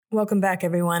Welcome back,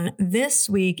 everyone. This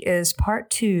week is part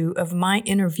 2 of my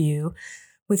interview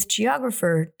with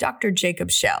geographer Dr. Jacob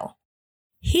Schell.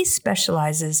 He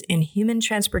specializes in human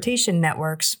transportation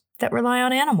networks that rely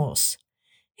on animals.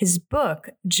 His book,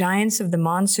 Giants of the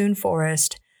Monsoon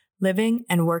Forest, Living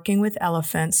and Working with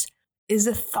Elephants, is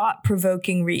a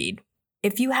thought-provoking read.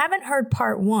 If you haven't heard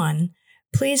part 1,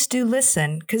 please do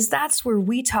listen, because that's where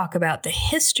we talk about the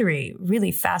history,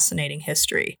 really fascinating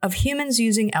history, of humans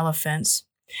using elephants.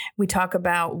 We talk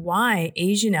about why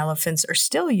Asian elephants are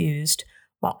still used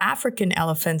while African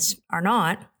elephants are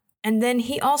not. And then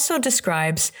he also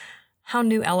describes how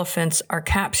new elephants are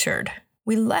captured.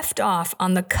 We left off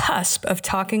on the cusp of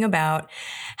talking about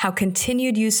how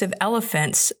continued use of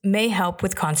elephants may help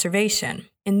with conservation.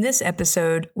 In this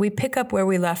episode, we pick up where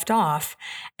we left off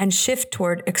and shift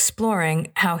toward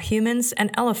exploring how humans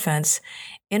and elephants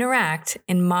interact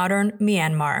in modern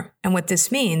Myanmar and what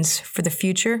this means for the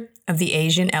future of the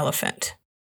Asian elephant.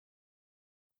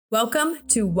 Welcome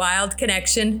to Wild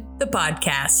Connection, the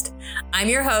podcast. I'm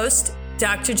your host,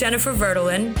 Dr. Jennifer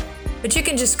Verdelin, but you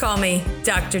can just call me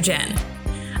Dr. Jen.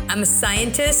 I'm a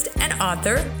scientist and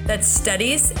author that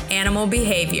studies animal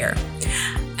behavior.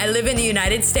 I live in the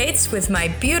United States with my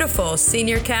beautiful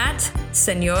senior cat,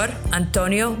 Senor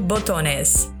Antonio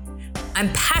Botones.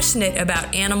 I'm passionate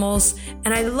about animals,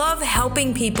 and I love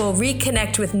helping people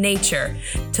reconnect with nature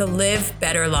to live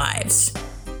better lives.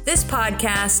 This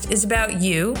podcast is about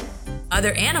you,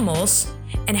 other animals,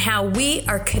 and how we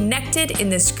are connected in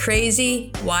this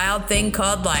crazy, wild thing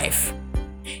called life.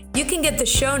 You can get the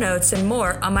show notes and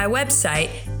more on my website,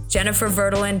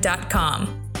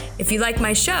 jenniferverdelin.com. If you like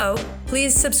my show,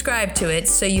 please subscribe to it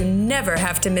so you never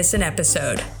have to miss an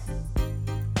episode.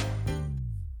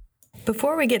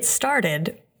 Before we get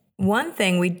started, one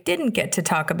thing we didn't get to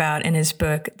talk about in his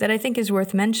book that I think is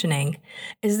worth mentioning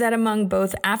is that among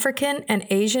both African and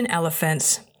Asian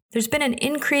elephants, there's been an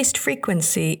increased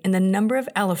frequency in the number of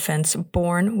elephants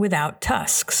born without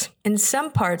tusks. In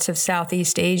some parts of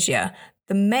Southeast Asia,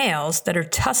 the males that are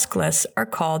tuskless are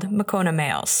called Makona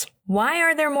males. Why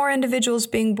are there more individuals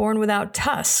being born without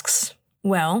tusks?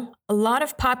 Well, a lot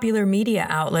of popular media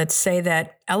outlets say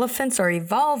that elephants are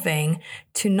evolving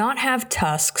to not have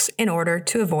tusks in order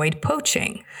to avoid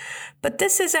poaching. But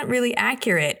this isn't really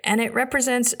accurate, and it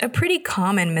represents a pretty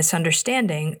common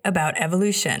misunderstanding about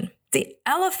evolution. The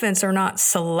elephants are not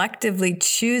selectively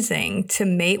choosing to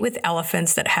mate with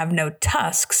elephants that have no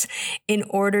tusks in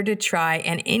order to try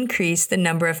and increase the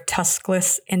number of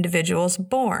tuskless individuals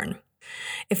born.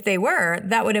 If they were,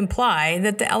 that would imply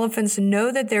that the elephants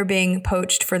know that they're being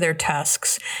poached for their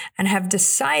tusks and have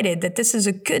decided that this is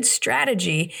a good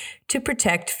strategy to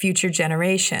protect future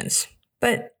generations.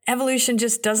 But evolution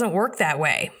just doesn't work that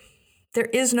way. There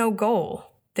is no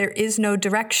goal. There is no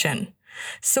direction.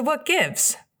 So what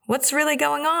gives? What's really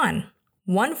going on?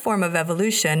 One form of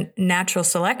evolution, natural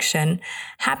selection,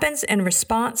 happens in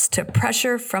response to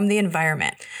pressure from the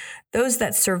environment. Those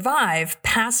that survive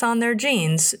pass on their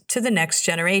genes to the next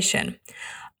generation,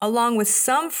 along with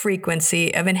some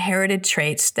frequency of inherited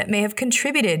traits that may have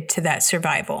contributed to that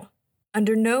survival.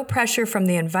 Under no pressure from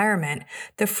the environment,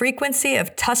 the frequency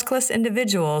of tuskless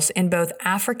individuals in both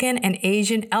African and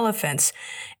Asian elephants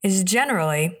is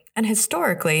generally and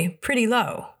historically pretty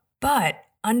low. But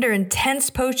under intense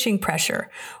poaching pressure,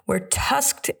 where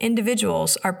tusked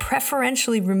individuals are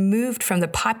preferentially removed from the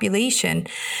population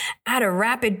at a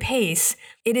rapid pace,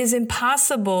 it is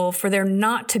impossible for there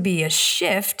not to be a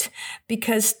shift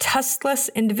because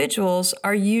tuskless individuals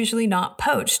are usually not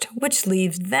poached, which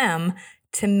leaves them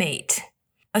to mate.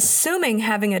 Assuming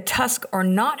having a tusk or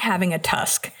not having a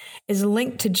tusk is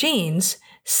linked to genes,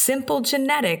 simple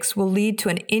genetics will lead to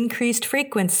an increased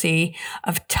frequency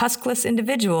of tuskless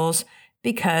individuals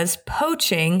because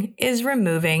poaching is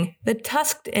removing the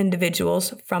tusked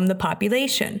individuals from the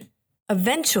population.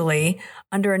 Eventually,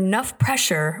 under enough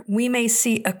pressure, we may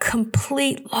see a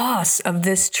complete loss of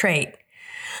this trait.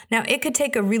 Now, it could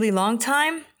take a really long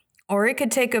time, or it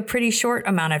could take a pretty short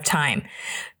amount of time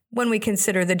when we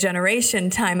consider the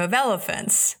generation time of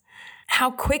elephants.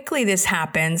 How quickly this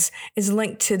happens is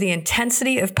linked to the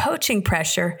intensity of poaching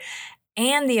pressure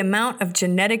and the amount of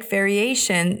genetic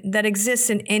variation that exists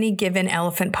in any given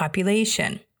elephant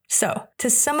population. So, to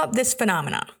sum up this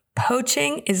phenomenon,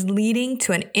 poaching is leading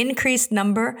to an increased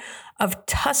number of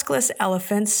tuskless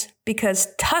elephants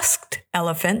because tusked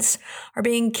elephants are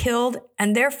being killed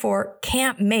and therefore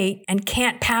can't mate and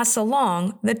can't pass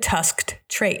along the tusked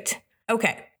trait.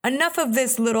 Okay, enough of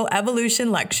this little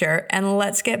evolution lecture, and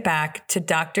let's get back to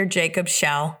Dr. Jacob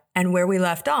Schell and where we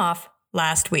left off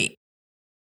last week.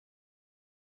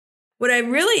 What I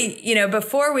really,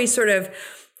 before we sort of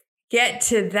get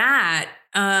to that,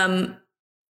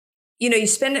 you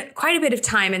spend quite a bit of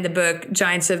time in the book,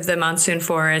 Giants of the Monsoon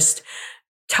Forest,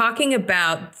 talking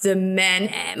about the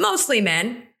men, mostly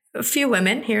men, a few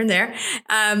women here and there,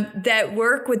 that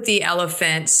work with the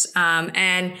elephants.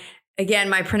 And again,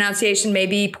 my pronunciation may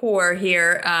be poor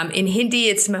here. In Hindi,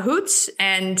 it's mahouts,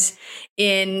 and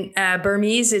in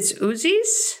Burmese, it's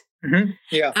uzis. Mm-hmm.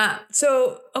 Yeah. And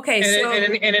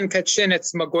in Kachin,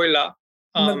 it's magoila.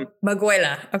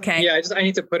 Magoila. Okay. Yeah, I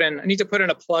need to put in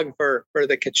a plug for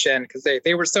the Kachin, because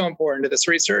they were so important to this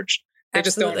research.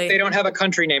 They don't have a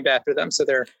country named after them, so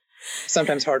they're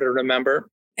sometimes harder to remember.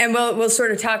 And we'll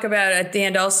sort of talk about at the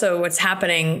end also what's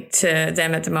happening to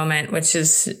them at the moment, which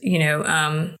is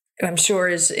I'm sure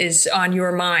is on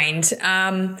your mind.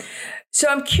 So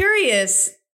I'm curious,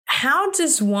 how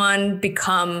does one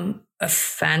become a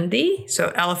Fandi,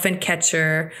 so elephant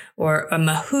catcher, or a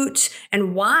mahout,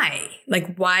 and why?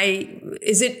 Like, why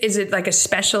is it like a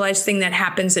specialized thing that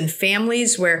happens in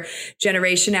families where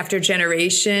generation after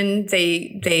generation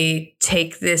they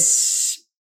take this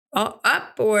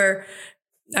up? Or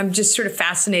I'm just sort of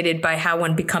fascinated by how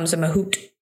one becomes a mahout.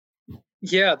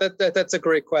 Yeah, that's a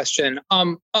great question.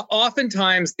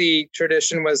 Oftentimes the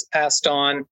tradition was passed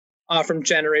on from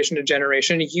generation to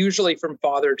generation, usually from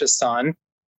father to son.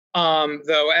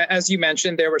 Though, as you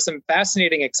mentioned, there were some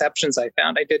fascinating exceptions I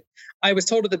found. I was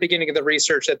told at the beginning of the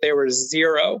research that there were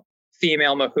 0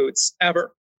 female mahouts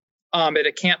ever.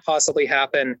 It can't possibly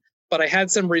happen. But I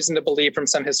had some reason to believe from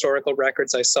some historical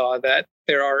records I saw that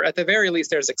there are, at the very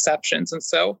least, there's exceptions. And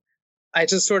so I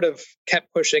just sort of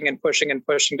kept pushing and pushing and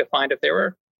pushing to find if there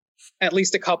were at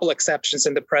least a couple exceptions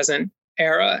in the present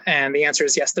era. And the answer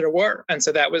is yes, there were. And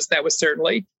so that was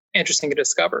certainly interesting to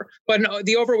discover. But no,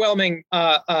 the overwhelming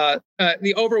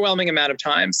amount of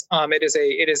times,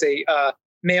 it is a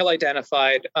male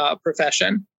identified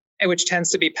profession, which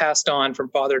tends to be passed on from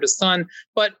father to son.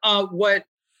 But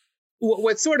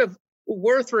what's sort of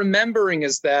worth remembering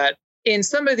is that in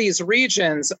some of these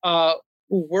regions,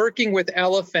 working with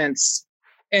elephants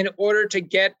in order to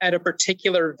get at a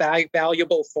particular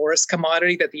valuable forest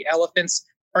commodity that the elephants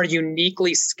are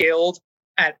uniquely skilled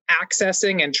at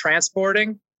accessing and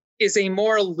transporting is a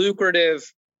more lucrative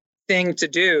thing to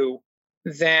do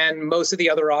than most of the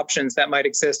other options that might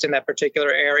exist in that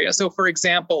particular area. So, for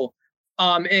example,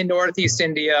 in Northeast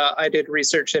India, I did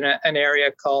research in an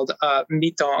area called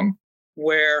Mitong,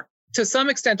 where to some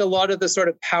extent, a lot of the sort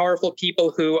of powerful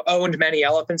people who owned many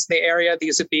elephants in the area,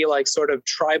 these would be like sort of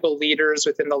tribal leaders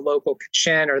within the local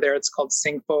Kachin, or there it's called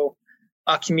Singpho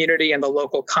community, and the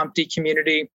local Khamti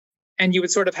community. And you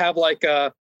would sort of have like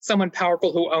someone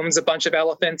powerful who owns a bunch of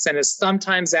elephants and is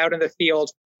sometimes out in the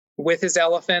field with his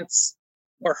elephants,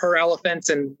 or her elephants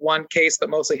in one case, but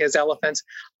mostly his elephants.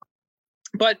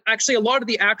 But actually, a lot of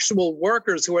the actual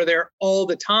workers who are there all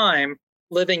the time,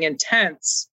 living in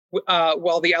tents,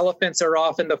 while the elephants are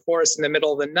off in the forest in the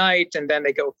middle of the night, and then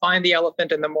they go find the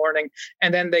elephant in the morning,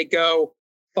 and then they go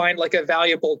find like a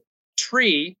valuable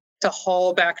tree to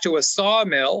haul back to a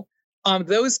sawmill.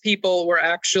 Those people were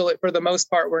actually, for the most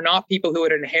part, were not people who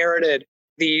had inherited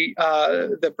the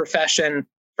profession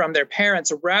from their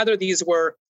parents. Rather, these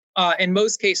were, in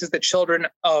most cases, the children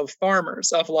of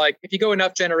farmers. Of like, if you go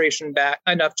enough generations back,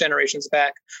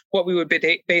 what we would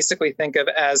basically think of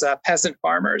as peasant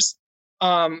farmers.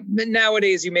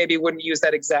 Nowadays, you maybe wouldn't use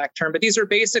that exact term, but these are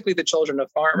basically the children of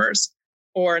farmers,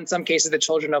 or in some cases, the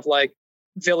children of like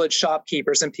village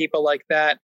shopkeepers and people like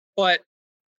that. But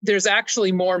there's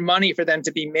actually more money for them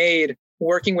to be made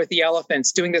working with the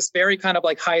elephants, doing this very kind of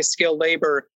like high skill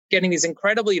labor, getting these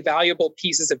incredibly valuable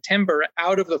pieces of timber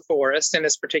out of the forest in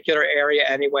this particular area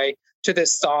anyway, to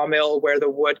this sawmill where the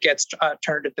wood gets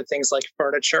turned into things like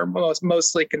furniture,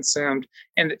 mostly consumed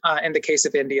in the case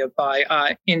of India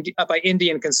by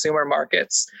Indian consumer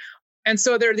markets. And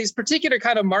so there are these particular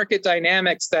kind of market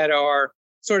dynamics that are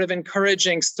sort of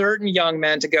encouraging certain young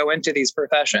men to go into these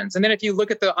professions. And then if you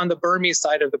look at on the Burmese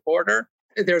side of the border,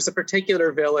 there's a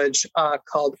particular village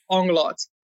called Onglot,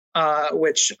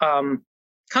 which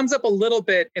comes up a little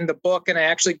bit in the book. And I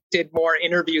actually did more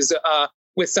interviews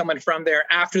with someone from there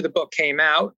after the book came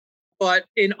out. But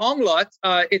in Onglot,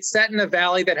 it's set in a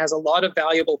valley that has a lot of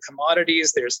valuable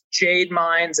commodities. There's jade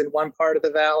mines in one part of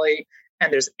the valley,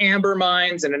 and there's amber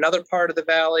mines in another part of the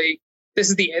valley. This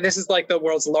is like the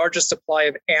world's largest supply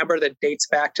of amber that dates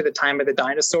back to the time of the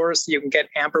dinosaurs. So you can get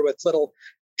amber with little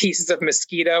pieces of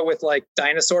mosquito with like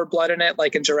dinosaur blood in it,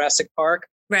 like in Jurassic Park.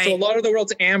 Right. So a lot of the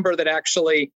world's amber that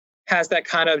actually has that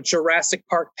kind of Jurassic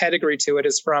Park pedigree to it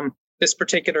is from this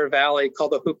particular valley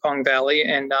called the Hukong Valley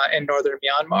in northern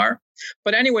Myanmar.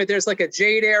 But anyway, there's like a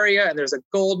jade area, and there's a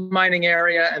gold mining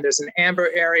area, and there's an amber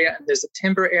area, and there's a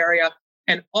timber area.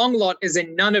 And Onglot is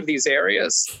in none of these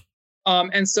areas.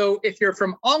 And so if you're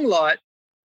from Onglot,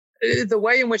 the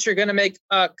way in which you're going to make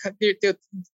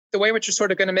the way in which you're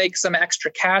sort of going to make some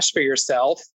extra cash for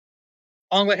yourself,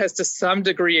 Onglot has to some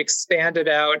degree expanded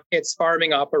out its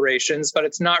farming operations, but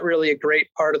it's not really a great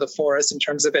part of the forest in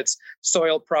terms of its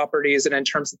soil properties and in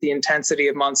terms of the intensity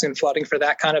of monsoon flooding for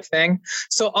that kind of thing.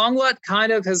 So Onglot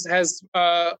kind of has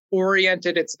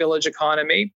oriented its village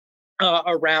economy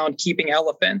around keeping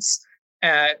elephants,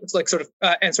 and sort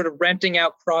of renting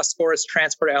out cross-forest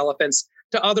transport elephants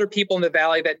to other people in the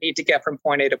valley that need to get from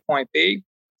point A to point B,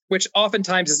 which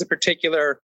oftentimes is a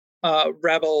particular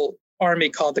rebel army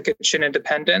called the Kachin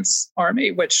Independence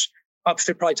Army, which I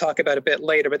should probably talk about a bit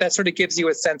later. But that sort of gives you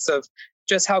a sense of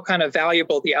just how kind of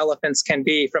valuable the elephants can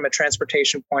be from a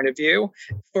transportation point of view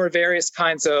for various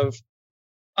kinds of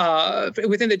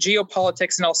within the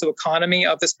geopolitics and also economy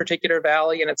of this particular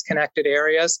valley and its connected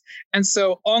areas. And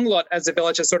so Onglot as a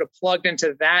village has sort of plugged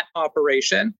into that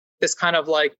operation, this kind of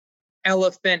like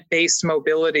elephant-based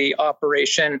mobility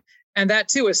operation. And that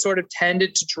too has sort of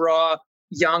tended to draw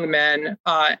young men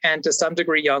and to some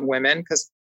degree young women, because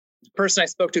the person I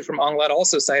spoke to from Onglot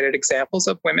also cited examples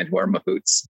of women who are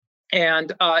mahouts,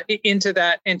 and into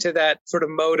that sort of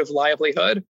mode of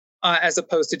livelihood as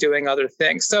opposed to doing other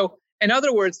things. So in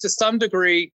other words, to some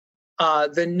degree,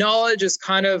 the knowledge is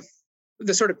kind of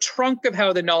the sort of trunk of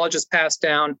how the knowledge is passed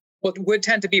down, what would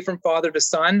tend to be from father to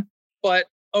son. But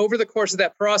over the course of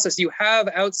that process, you have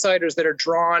outsiders that are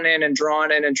drawn in and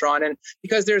drawn in and drawn in,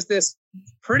 because there's this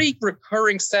pretty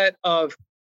recurring set of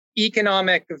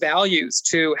economic values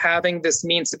to having this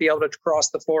means to be able to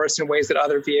cross the forest in ways that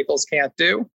other vehicles can't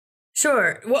do.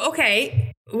 Sure. Well,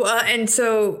 okay. Well, and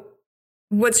so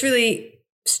what's really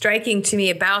striking to me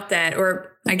about that,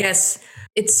 or I guess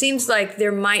it seems like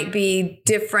there might be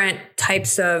different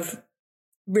types of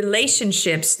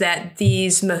relationships that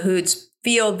these mahouts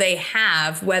feel they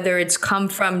have, whether it's come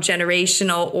from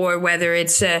generational or whether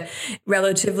it's a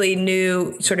relatively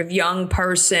new sort of young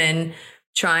person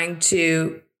trying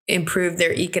to improve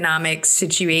their economic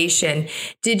situation.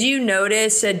 Did you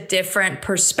notice a different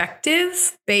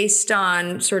perspective based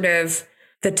on sort of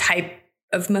the type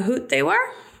of mahout they were?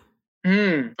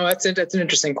 Oh, that's an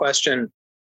interesting question.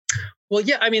 Well,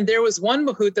 yeah, I mean, there was one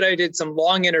mahout that I did some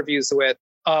long interviews with,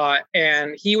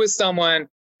 and he was someone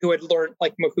who had learned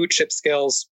like mahoutship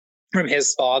skills from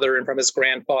his father and from his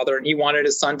grandfather, and he wanted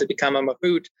his son to become a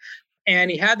mahout. And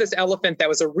he had this elephant that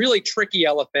was a really tricky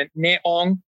elephant,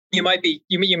 Neong. You may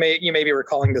be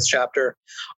recalling this chapter.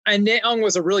 And Neong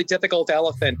was a really difficult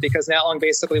elephant because Neong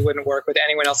basically wouldn't work with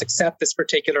anyone else except this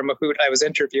particular mahout I was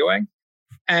interviewing.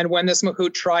 And when this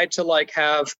mahout tried to like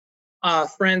have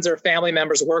friends or family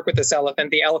members work with this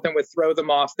elephant, the elephant would throw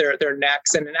them off their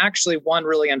necks. And actually, one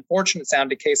really unfortunate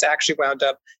sounding case actually wound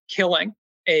up killing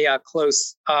a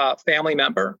close family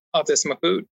member of this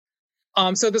mahout.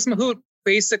 So this mahout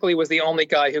basically was the only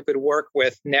guy who could work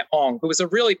with Neong, who was a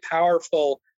really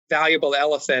powerful, valuable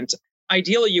elephant.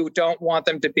 Ideally, you don't want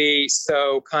them to be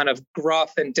so kind of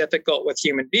gruff and difficult with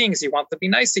human beings. You want them to be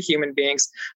nice to human beings.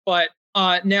 But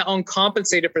Neong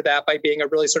compensated for that by being a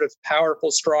really sort of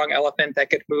powerful, strong elephant that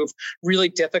could move really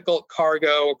difficult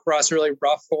cargo across really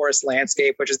rough forest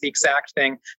landscape, which is the exact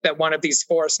thing that one of these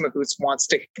forest mahouts wants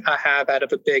to have out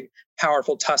of a big,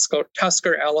 powerful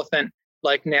tusker elephant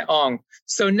like Neong.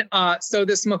 So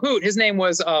this mahout, his name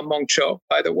was Mongcho,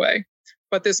 by the way.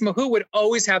 But this mahout would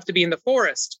always have to be in the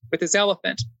forest with his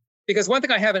elephant. Because one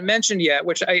thing I haven't mentioned yet,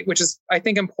 which is I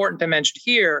think important to mention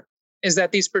here, is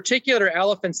that these particular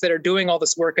elephants that are doing all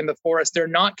this work in the forest, they're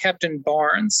not kept in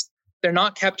barns. They're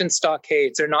not kept in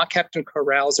stockades. They're not kept in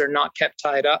corrals. They're not kept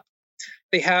tied up.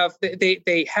 They have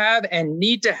and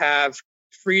need to have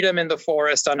freedom in the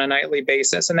forest on a nightly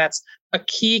basis. And that's a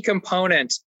key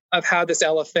component of how this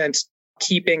elephant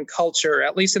keeping culture,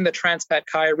 at least in the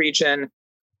Trans-Patkai region,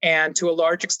 and to a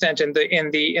large extent in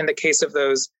the case of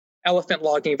those elephant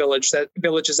logging villages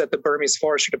that the Burmese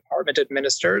Forestry Department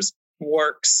administers,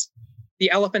 works. The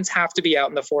elephants have to be out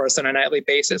in the forest on a nightly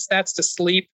basis. That's to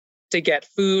sleep, to get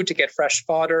food, to get fresh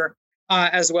fodder,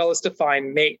 as well as to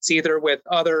find mates, either with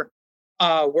other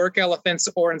work elephants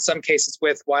or in some cases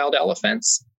with wild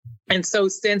elephants. And so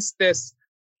since this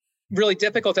really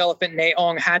difficult elephant,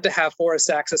 Neong, had to have forest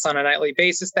access on a nightly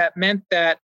basis, that meant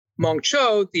that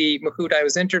Mongcho, the mahout I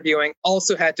was interviewing,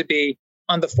 also had to be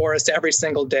on the forest every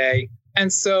single day.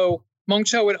 And so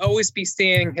Mongcho would always be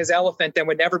seeing his elephant and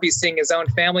would never be seeing his own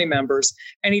family members.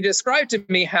 And he described to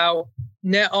me how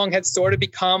Neong had sort of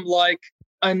become like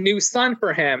a new son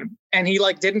for him. And he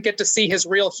like didn't get to see his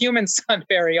real human son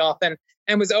very often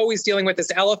and was always dealing with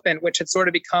this elephant, which had sort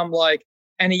of become like,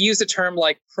 and he used a term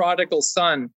like prodigal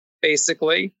son,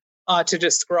 basically, to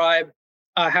describe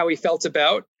how he felt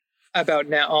about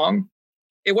Neong.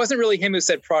 It wasn't really him who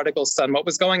said prodigal son. What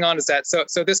was going on is that,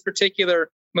 so this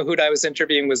particular Mahout I was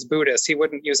interviewing was Buddhist. He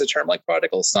wouldn't use a term like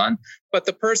prodigal son, but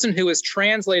the person who was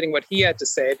translating what he had to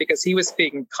say, because he was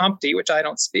speaking Khamti, which I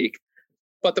don't speak,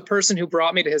 but the person who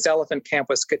brought me to his elephant camp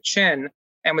was Kachin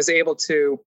and was able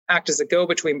to act as a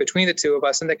go-between between the two of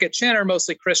us. And the Kachin are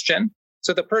mostly Christian.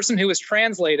 So the person who was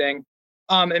translating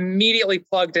immediately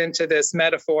plugged into this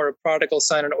metaphor of prodigal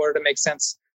son in order to make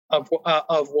sense of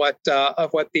what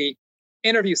the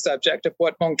interview subject of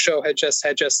what Hong Shou had just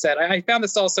said. I found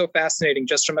this also fascinating,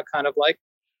 just from a kind of like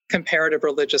comparative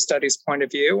religious studies point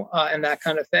of view, and that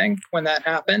kind of thing when that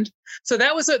happened. So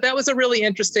that was a really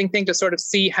interesting thing to sort of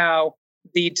see how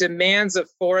the demands of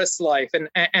forest life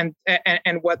and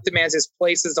what demands his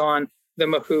places on the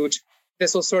Mahout.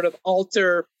 This will sort of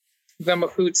alter the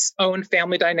Mahout's own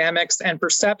family dynamics and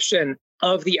perception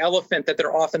of the elephant that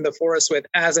they're off in the forest with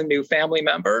as a new family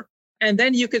member. And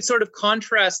then you could sort of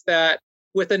contrast that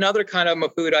with another kind of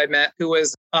Mahout I met, who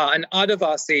was an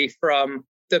Adivasi from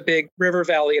the big river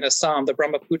valley in Assam, the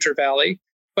Brahmaputra Valley.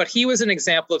 But he was an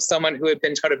example of someone who had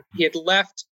been he had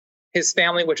left his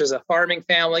family, which is a farming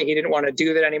family. He didn't want to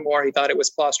do that anymore. He thought it was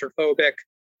claustrophobic.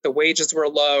 The wages were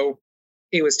low.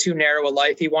 It was too narrow a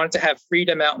life. He wanted to have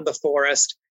freedom out in the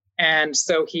forest. And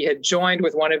so he had joined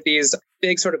with one of these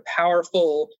big sort of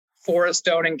powerful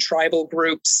forest-owning tribal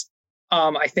groups.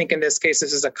 I think in this case,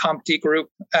 this is a Khamti group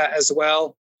as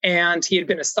well. And he had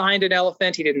been assigned an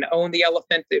elephant. He didn't own the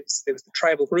elephant. It was the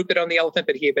tribal group that owned the elephant,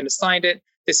 but he had been assigned it.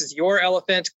 This is your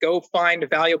elephant. Go find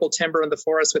valuable timber in the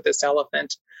forest with this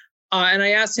elephant. And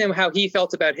I asked him how he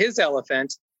felt about his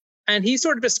elephant. And he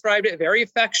sort of described it very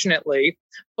affectionately,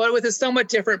 but with a somewhat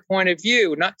different point of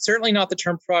view. Certainly not the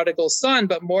term prodigal son,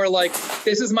 but more like,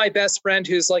 this is my best friend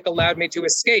who's like allowed me to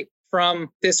escape from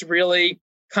this really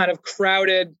kind of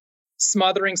crowded,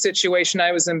 smothering situation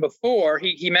I was in before.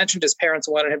 He mentioned his parents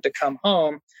wanted him to come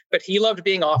home, but he loved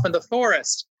being off in the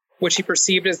forest, which he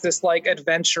perceived as this like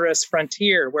adventurous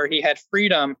frontier where he had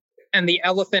freedom. And the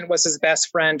elephant was his best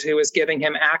friend who was giving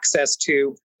him access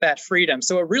to that freedom.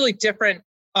 So a really different,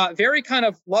 very kind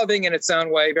of loving in its own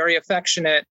way, very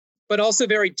affectionate, but also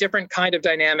very different kind of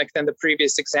dynamic than the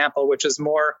previous example, which is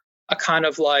more a kind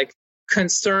of like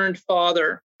concerned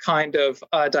father kind of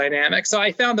dynamic. So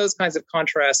I found those kinds of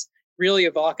contrasts really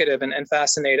evocative and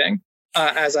fascinating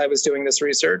as I was doing this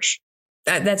research.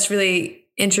 That's really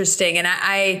interesting. And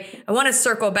I want to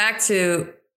circle back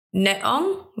to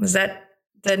Neong. Was that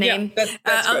the name? Yeah,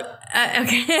 that's good.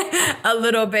 Okay. a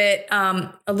little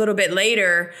bit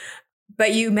later,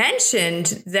 but you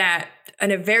mentioned that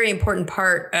a very important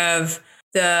part of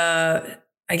the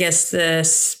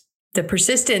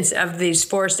persistence of these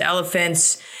forest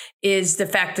elephants is the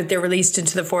fact that they're released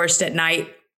into the forest at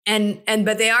night.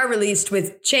 But they are released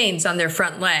with chains on their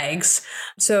front legs.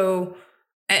 So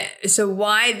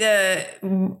why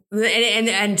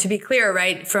and to be clear,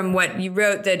 right, from what you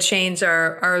wrote, the chains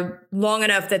are long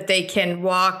enough that they can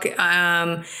walk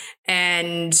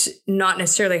and not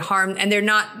necessarily harm, and they're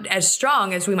not as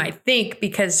strong as we might think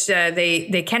because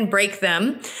they can break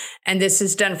them. And this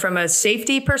is done from a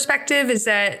safety perspective. Is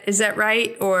that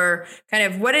right? Or kind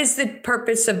of what is the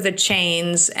purpose of the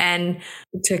chains, and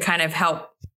to kind of help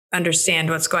understand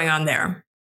what's going on there?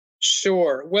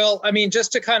 Sure. Well, I mean,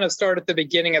 just to kind of start at the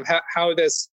beginning of how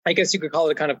this, I guess you could call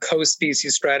it a kind of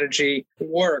co-species strategy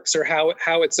works, or how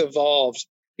it's evolved.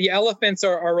 The elephants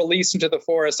are released into the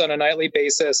forest on a nightly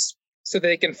basis so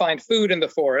they can find food in the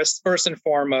forest, first and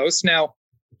foremost. Now,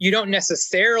 you don't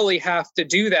necessarily have to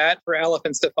do that for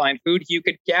elephants to find food. You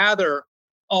could gather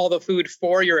all the food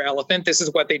for your elephant. This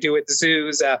is what they do at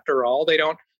zoos, after all. They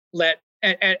don't let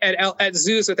At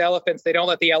zoos with elephants, they don't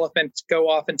let the elephant go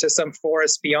off into some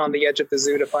forest beyond the edge of the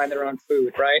zoo to find their own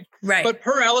food, right? Right. But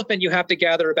per elephant, you have to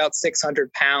gather about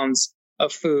 600 pounds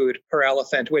of food per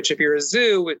elephant, which if you're a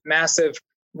zoo with massive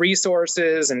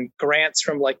resources and grants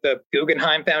from like the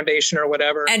Guggenheim Foundation or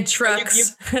whatever. And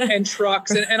trucks. And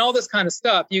trucks and all this kind of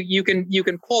stuff, you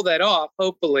can pull that off,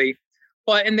 hopefully.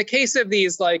 But in the case of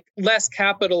these like less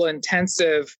capital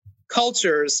intensive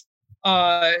cultures,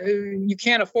 you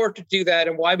can't afford to do that.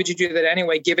 And why would you do that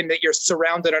anyway, given that you're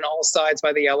surrounded on all sides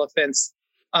by the elephants'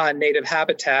 native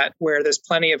habitat, where there's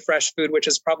plenty of fresh food, which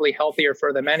is probably healthier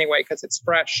for them anyway, because it's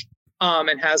fresh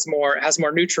and has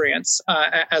more nutrients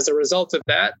as a result of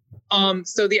that.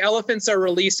 So the elephants are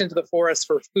released into the forest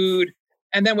for food.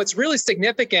 And then what's really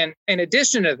significant in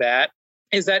addition to that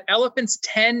is that elephants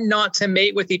tend not to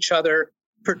mate with each other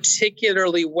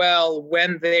particularly well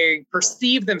when they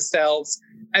perceive themselves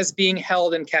as being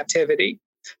held in captivity.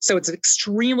 So it's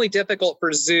extremely difficult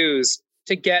for zoos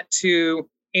to get two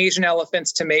Asian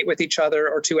elephants to mate with each other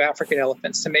or two African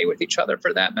elephants to mate with each other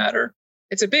for that matter.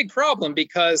 It's a big problem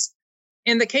because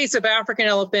in the case of African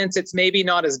elephants, it's maybe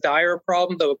not as dire a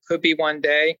problem, though it could be one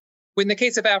day. In the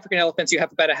case of African elephants, you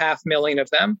have about 500,000 of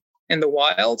them in the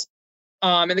wild.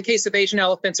 In the case of Asian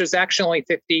elephants, there's actually only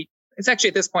 50. It's actually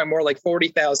at this point more like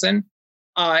 40,000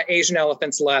 Asian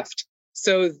elephants left.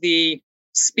 So the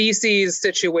species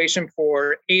situation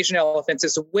for Asian elephants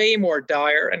is way more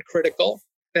dire and critical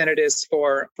than it is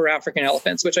for African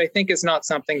elephants, which I think is not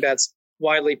something that's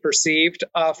widely perceived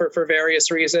for various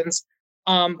reasons.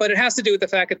 But it has to do with the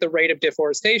fact that the rate of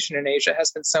deforestation in Asia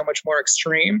has been so much more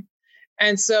extreme.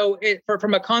 And so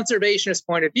from a conservationist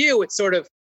point of view, it's sort of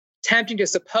tempting to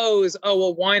suppose, oh,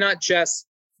 well, why not just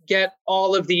get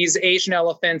all of these Asian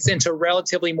elephants into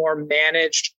relatively more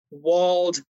managed,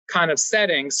 walled kind of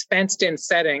settings, fenced in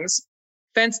settings,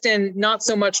 fenced in not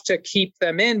so much to keep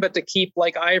them in, but to keep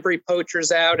like ivory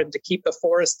poachers out and to keep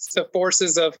the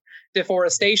forces of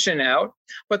deforestation out.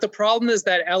 But the problem is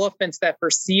that elephants that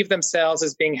perceive themselves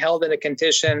as being held in a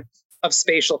condition of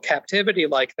spatial captivity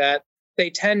like that,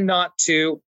 they tend not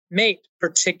to mate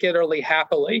particularly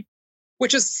happily,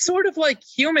 which is sort of like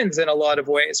humans in a lot of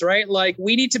ways, right? Like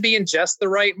we need to be in just the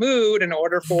right mood in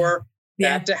order for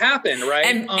that to happen, right?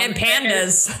 And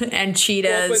pandas and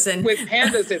cheetahs with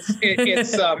pandas,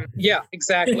 it's yeah,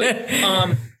 exactly.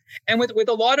 And with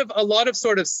a lot of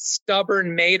sort of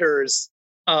stubborn maters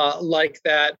like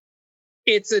that,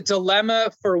 it's a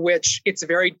dilemma for which it's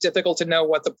very difficult to know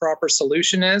what the proper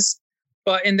solution is.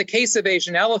 But in the case of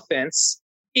Asian elephants,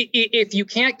 if you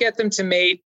can't get them to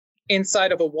mate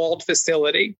inside of a walled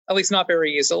facility, at least not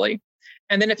very easily,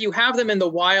 and then if you have them in the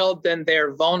wild, then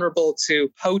they're vulnerable to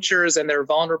poachers and they're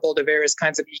vulnerable to various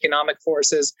kinds of economic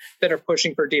forces that are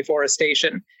pushing for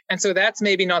deforestation. And so that's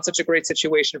maybe not such a great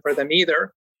situation for them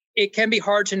either. It can be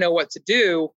hard to know what to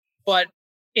do, but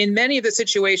in many of the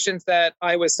situations that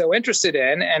I was so interested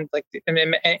in, and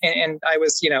I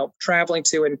was, traveling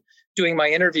to and doing my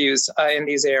interviews in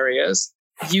these areas,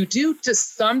 you do to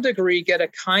some degree get a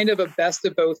kind of a best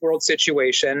of both worlds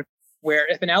situation where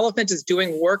if an elephant is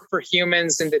doing work for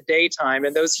humans in the daytime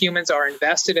and those humans are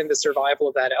invested in the survival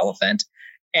of that elephant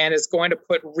and is going to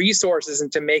put resources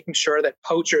into making sure that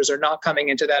poachers are not coming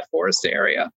into that forest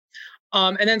area.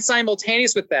 And then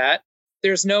simultaneous with that,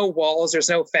 there's no walls,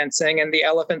 there's no fencing, and the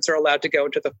elephants are allowed to go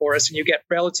into the forest, and you get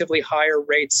relatively higher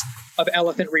rates of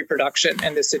elephant reproduction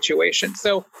in this situation.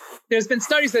 So there's been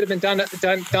studies that have been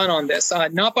done on this,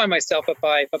 not by myself, but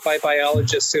by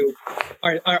biologists who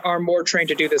are more trained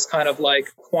to do this kind of like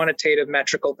quantitative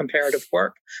metrical comparative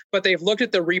work. But they've looked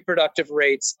at the reproductive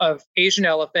rates of Asian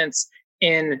elephants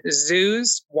in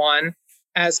zoos, one,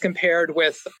 as compared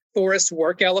with forest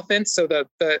work elephants, so the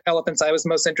elephants I was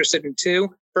most interested in,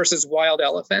 two, versus wild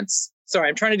elephants. Sorry,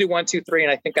 I'm trying to do 1, 2, 3,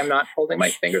 and I think I'm not holding my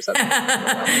fingers up.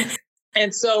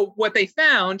 And so what they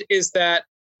found is that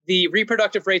the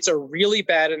reproductive rates are really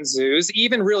bad in zoos,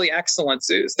 even really excellent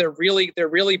zoos. They're really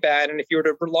bad. And if you were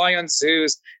to rely on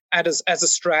zoos as a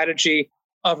strategy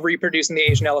of reproducing the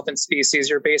Asian elephant species,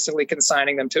 you're basically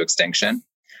consigning them to extinction.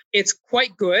 It's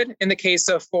quite good in the case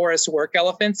of forest work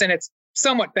elephants, and it's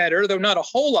somewhat better, though not a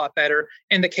whole lot better,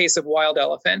 in the case of wild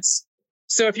elephants.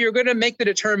 So if you're going to make the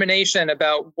determination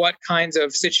about what kinds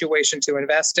of situation to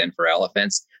invest in for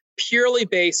elephants, purely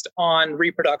based on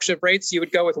reproductive rates, you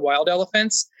would go with wild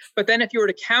elephants. But then if you were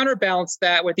to counterbalance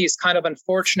that with these kind of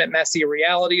unfortunate, messy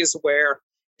realities where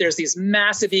there's these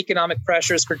massive economic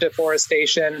pressures for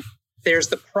deforestation, there's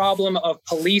the problem of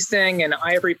policing and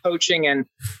ivory poaching, and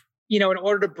in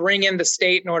order to bring in the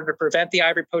state, in order to prevent the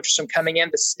ivory poachers from coming in,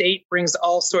 the state brings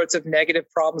all sorts of negative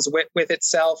problems with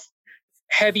itself.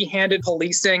 Heavy-handed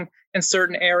policing in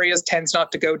certain areas tends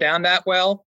not to go down that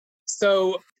well.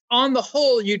 So on the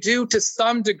whole, you do to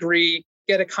some degree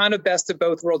get a kind of best of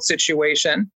both worlds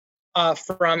situation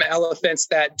from elephants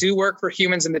that do work for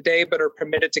humans in the day, but are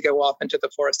permitted to go off into the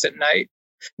forest at night.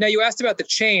 Now, you asked about the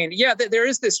chain. Yeah, there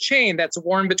is this chain that's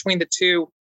worn between the two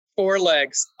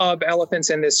forelegs of elephants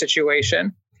in this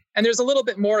situation. And there's a little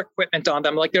bit more equipment on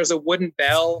them. Like there's a wooden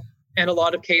bell in a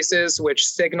lot of cases, which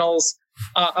signals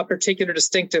a particular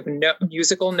distinctive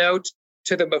musical note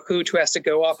to the mahout who has to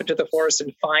go off into the forest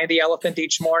and find the elephant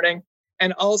each morning.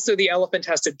 And also the elephant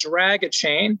has to drag a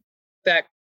chain that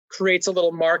creates a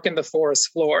little mark in the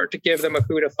forest floor to give the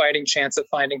mahout a fighting chance of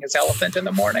finding his elephant in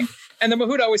the morning. And the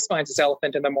mahout always finds his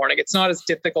elephant in the morning. It's not as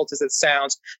difficult as it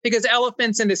sounds, because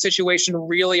elephants in this situation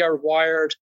really are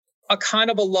wired a kind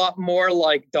of a lot more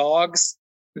like dogs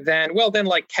than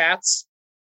like cats,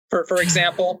 for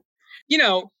example. You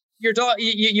know, your dog,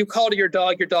 you call to your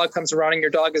dog comes running, your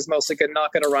dog is mostly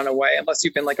not going to run away unless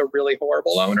you've been like a really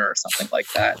horrible owner or something like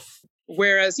that.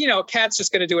 Whereas, you know, a cat's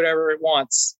just going to do whatever it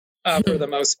wants for the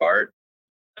most part.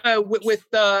 With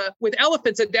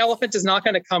elephants, an elephant is not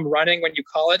going to come running when you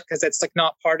call it, because it's like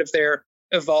not part of their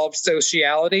evolved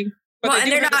sociality. But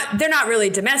they're not really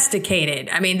domesticated.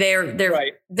 I mean,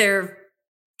 they're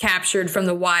captured from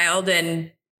the wild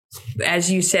and,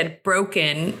 as you said,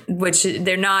 broken, which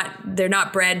they're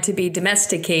not bred to be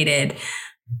domesticated.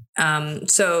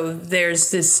 So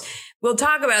there's this, we'll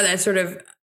talk about that sort of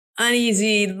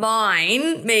uneasy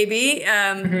line, maybe,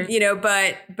 you know,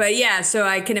 but yeah, so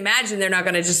I can imagine they're not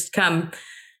going to just come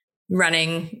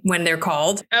running when they're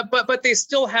called. But they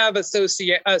still have a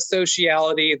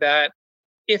sociality that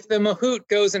if the mahout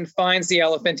goes and finds the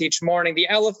elephant each morning, the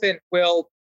elephant will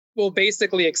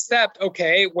basically accept,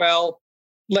 okay, well,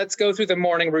 let's go through the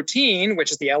morning routine,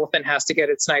 which is the elephant has to get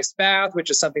its nice bath, which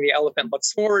is something the elephant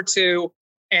looks forward to,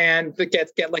 and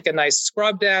get like a nice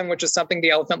scrub down, which is something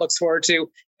the elephant looks forward to.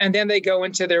 And then they go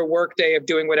into their work day of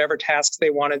doing whatever tasks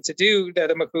they wanted to do, that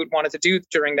the mahout wanted to do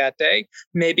during that day.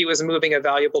 Maybe it was moving a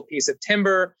valuable piece of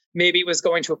timber. Maybe it was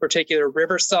going to a particular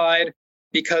riverside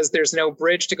because there's no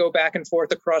bridge to go back and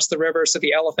forth across the river. So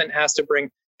the elephant has to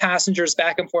bring passengers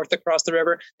back and forth across the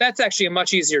river. That's actually a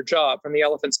much easier job from the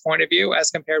elephant's point of view as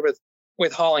compared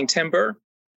with hauling timber.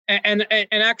 And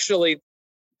actually,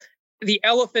 the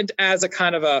elephant as a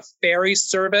kind of a ferry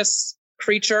service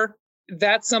creature,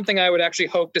 that's something I would actually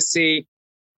hope to see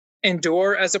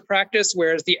endure as a practice,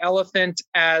 whereas the elephant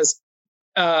as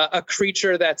a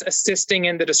creature that's assisting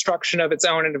in the destruction of its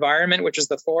own environment, which is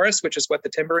the forest, which is what the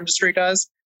timber industry does,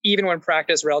 even when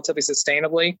practiced relatively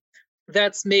sustainably,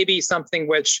 that's maybe something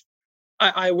which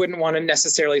I wouldn't want to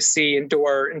necessarily see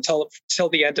endure until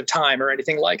the end of time or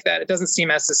anything like that. It doesn't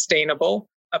seem as sustainable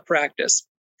a practice.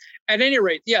 At any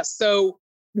rate, yes. So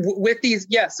with these,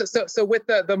 yes. So with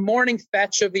the morning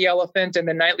fetch of the elephant and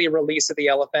the nightly release of the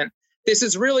elephant, this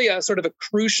is really a sort of a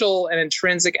crucial and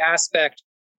intrinsic aspect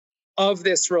of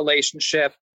this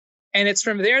relationship. And it's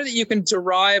from there that you can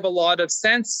derive a lot of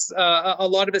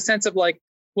the sense of like,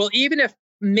 well, even if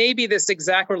maybe this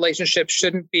exact relationship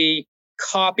shouldn't be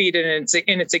copied in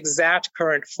its exact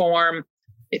current form,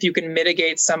 if you can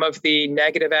mitigate some of the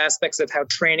negative aspects of how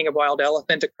training a wild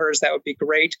elephant occurs, that would be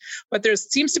great. But there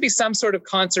seems to be some sort of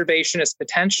conservationist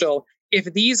potential if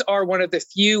these are one of the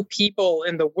few people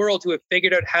in the world who have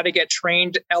figured out how to get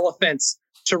trained elephants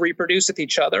to reproduce with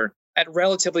each other at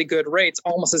relatively good rates,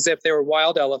 almost as if they were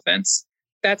wild elephants.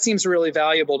 That seems really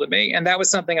valuable to me. And that was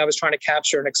something I was trying to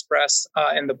capture and express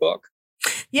in the book.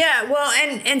 Yeah, well,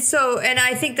 and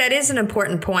I think that is an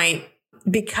important point.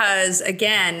 Because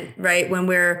again, right, when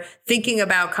we're thinking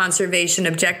about conservation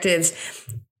objectives,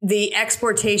 the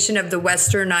exportation of the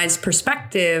westernized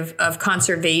perspective of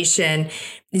conservation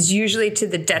is usually to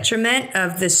the detriment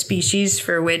of the species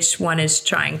for which one is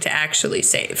trying to actually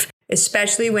save,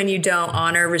 especially when you don't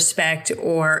honor, respect,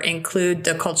 or include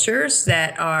the cultures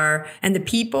that are and the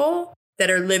people that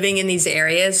are living in these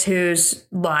areas whose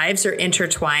lives are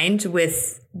intertwined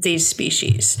with these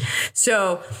species.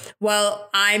 So while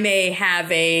I may have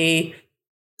a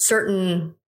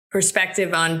certain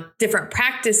perspective on different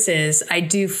practices, I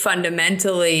do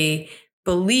fundamentally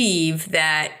believe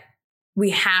that we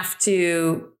have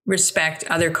to respect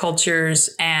other cultures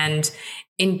and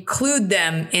include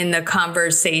them in the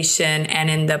conversation and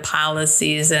in the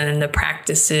policies and in the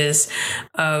practices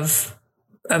of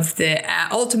the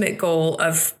ultimate goal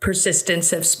of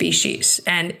persistence of species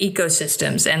and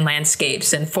ecosystems and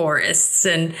landscapes and forests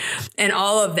and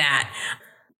all of that.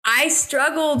 I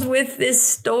struggled with this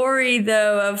story,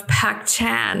 though, of Pak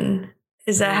Chan.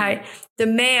 Is that how the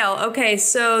male? Okay,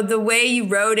 so the way you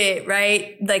wrote it,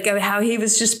 right? Like how he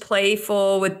was just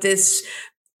playful with this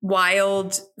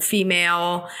wild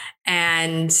female,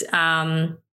 and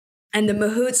the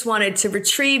mahouts wanted to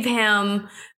retrieve him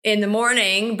in the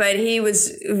morning, but he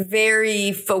was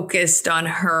very focused on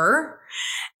her.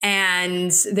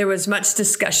 And there was much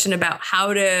discussion about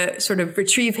how to sort of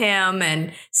retrieve him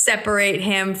and separate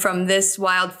him from this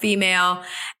wild female.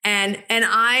 And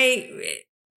I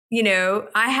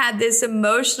had this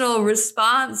emotional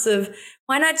response of,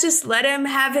 why not just let him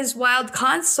have his wild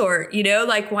consort?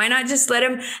 Like, why not just let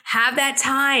him have that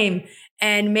time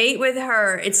and mate with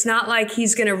her. It's not like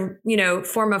he's going to,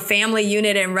 form a family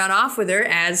unit and run off with her,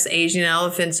 as Asian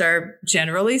elephants are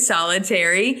generally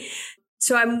solitary.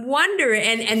 So I'm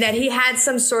wondering, and that he had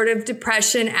some sort of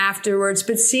depression afterwards,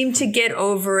 but seemed to get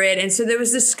over it. And so there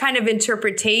was this kind of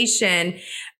interpretation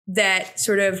that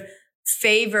sort of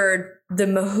favored the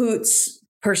mahout's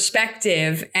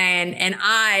perspective. And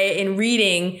I, in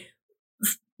reading,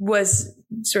 was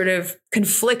sort of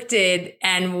conflicted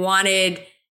and wanted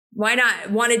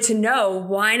to know,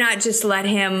 why not just let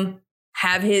him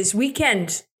have his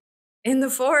weekend in the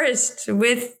forest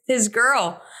with his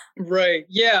girl? Right.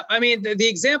 Yeah. I mean, the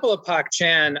example of Pak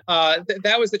Chan,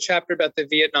 that was the chapter about the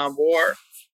Vietnam War.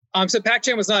 So Pak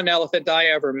Chan was not an elephant I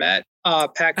ever met.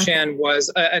 Pak Chan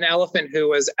was an elephant who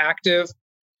was active.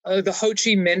 The Ho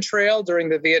Chi Minh Trail during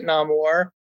the Vietnam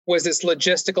War was this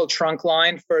logistical trunk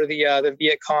line for the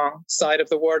Viet Cong side of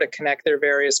the war to connect their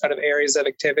various kind of areas of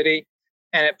activity.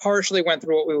 And it partially went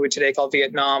through what we would today call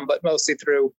Vietnam, but mostly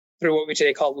through what we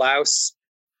today call Laos.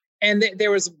 And there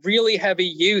was really heavy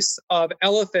use of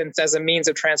elephants as a means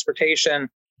of transportation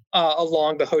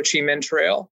along the Ho Chi Minh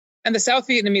Trail. And the South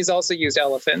Vietnamese also used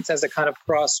elephants as a kind of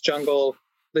cross-jungle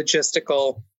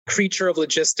logistical creature of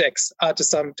logistics to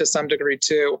some degree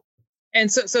too.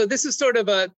 And so this is sort of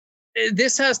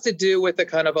this has to do with a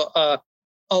kind of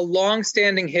a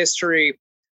long-standing history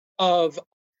of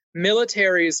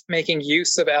militaries making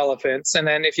use of elephants. And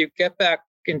then if you get back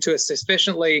into a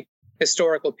sufficiently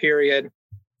historical period,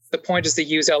 the point is to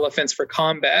use elephants for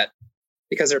combat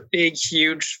because they're big,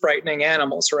 huge, frightening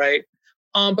animals, right?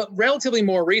 But relatively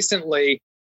more recently,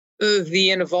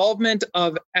 the involvement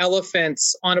of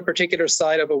elephants on a particular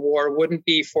side of a war wouldn't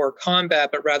be for combat,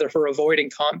 but rather for avoiding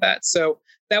combat. So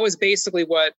that was basically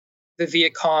what the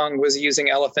Viet Cong was using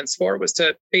elephants for, was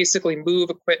to basically move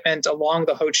equipment along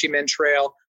the Ho Chi Minh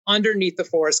Trail underneath the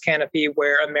forest canopy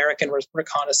where American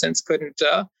reconnaissance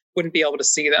wouldn't be able to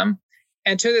see them.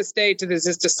 And to this day, this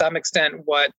is to some extent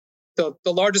what the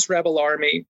largest rebel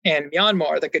army in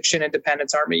Myanmar, the Kachin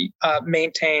Independence Army,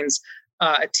 maintains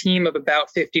a team of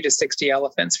about 50 to 60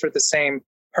 elephants for the same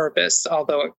purpose,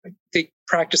 although the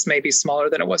practice may be smaller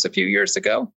than it was a few years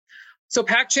ago. So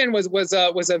Pak Chin was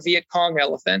a Viet Cong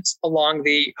elephant along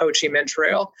the Ho Chi Minh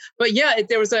Trail. But yeah,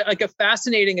 there was a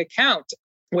fascinating account,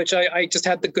 which I just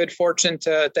had the good fortune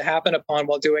to happen upon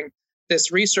while doing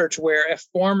this research, where a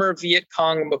former Viet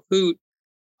Cong mahout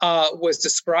was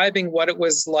describing what it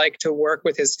was like to work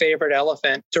with his favorite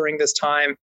elephant during this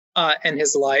time in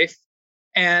his life.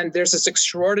 And there's this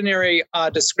extraordinary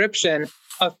description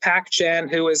of Pak Chan,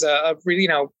 who is a really,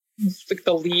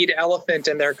 the lead elephant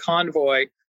in their convoy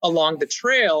along the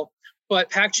trail. But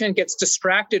Pak Chan gets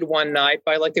distracted one night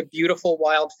by like a beautiful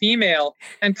wild female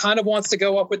and kind of wants to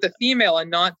go up with the female and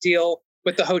not deal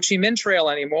with the Ho Chi Minh Trail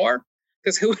anymore.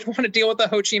 Because who would want to deal with the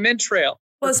Ho Chi Minh Trail?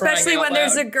 Well, especially when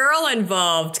there's a girl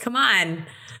involved. Come on.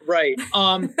 Right.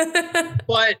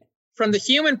 But from the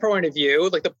human point of view,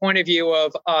 like the point of view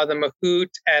of the mahout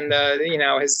and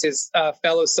his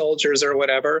fellow soldiers or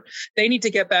whatever, they need to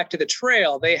get back to the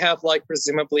trail. They have like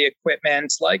presumably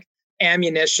equipment like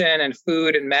ammunition and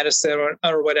food and medicine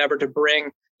or whatever to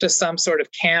bring to some sort of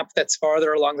camp that's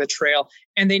farther along the trail.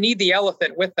 And they need the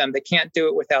elephant with them. They can't do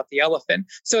it without the elephant.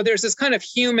 So there's this kind of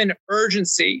human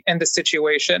urgency in the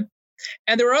situation.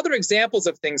 And there are other examples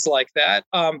of things like that,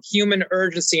 human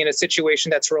urgency in a situation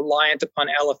that's reliant upon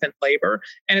elephant labor.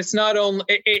 And it's not only,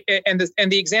 and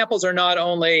the examples are not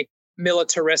only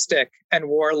militaristic and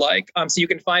warlike. So you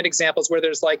can find examples where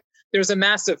there's a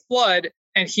massive flood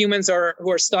and humans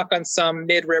who are stuck on some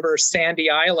mid-river sandy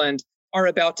island are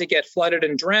about to get flooded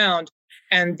and drowned.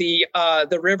 And the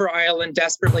river island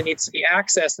desperately needs to be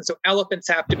accessed. And so elephants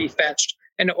have to be fetched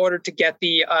in order to get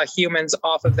the humans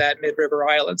off of that mid-river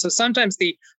island. So sometimes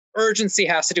the urgency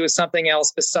has to do with something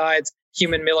else besides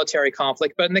human military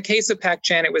conflict. But in the case of Pak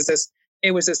Chan, it was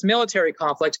this military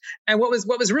conflict. And what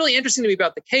was really interesting to me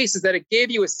about the case is that it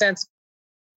gave you a sense,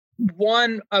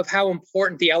 one, of how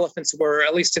important the elephants were,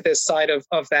 at least to this side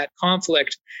of that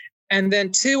conflict. And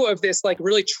then two, of this like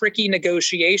really tricky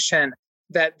negotiation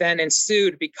that then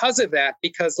ensued because of that,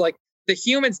 because like the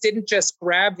humans didn't just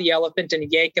grab the elephant and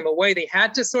yank him away. They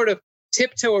had to sort of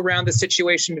tiptoe around the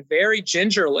situation very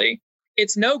gingerly.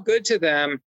 It's no good to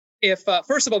them if,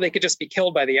 first of all, they could just be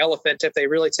killed by the elephant if they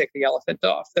really take the elephant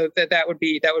off. So that would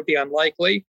be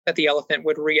unlikely that the elephant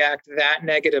would react that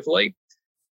negatively.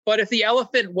 But if the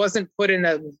elephant wasn't put in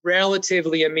a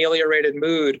relatively ameliorated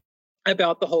mood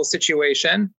about the whole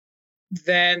situation,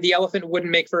 then the elephant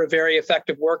wouldn't make for a very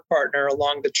effective work partner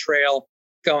along the trail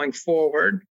going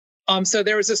forward. So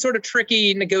there was a sort of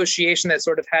tricky negotiation that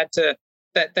sort of had to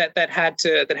that had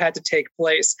to take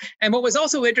place. And what was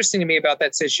also interesting to me about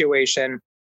that situation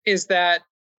is that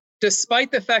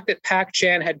despite the fact that Pak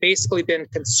Chan had basically been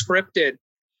conscripted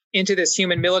into this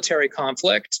human military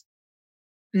conflict,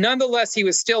 nonetheless, he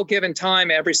was still given time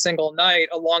every single night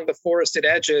along the forested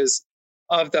edges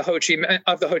of the Ho Chi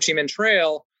Minh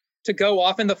Trail to go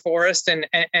off in the forest and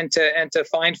to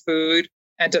find food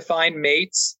and to find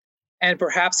mates. And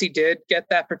perhaps he did get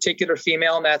that particular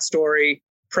female in that story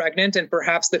pregnant, and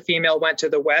perhaps the female went to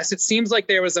the west. It seems like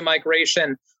there was a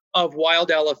migration of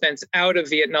wild elephants out of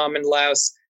Vietnam and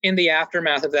Laos in the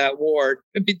aftermath of that war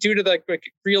due to the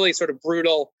really sort of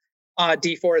brutal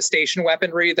deforestation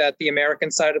weaponry that the American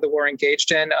side of the war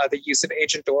engaged in, the use of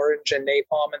Agent Orange and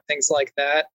napalm and things like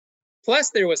that.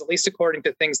 Plus, there was, at least according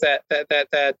to things that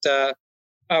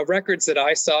records that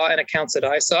I saw and accounts that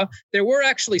I saw, there were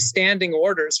actually standing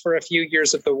orders for a few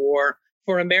years of the war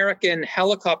for American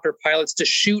helicopter pilots to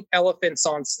shoot elephants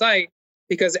on sight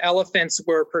because elephants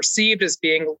were perceived as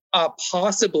being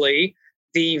possibly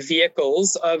the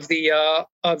vehicles of the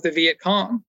Viet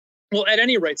Cong. Well, at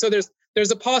any rate, so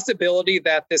there's a possibility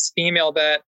that this female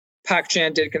that Pak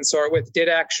Chan did consort with did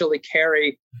actually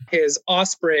carry his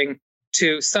offspring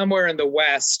to somewhere in the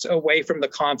west, away from the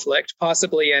conflict,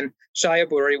 possibly in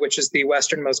Chayaburi, which is the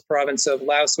westernmost province of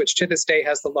Laos, which to this day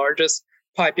has the largest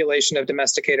population of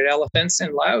domesticated elephants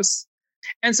in Laos.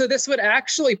 And so this would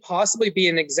actually possibly be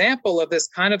an example of this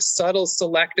kind of subtle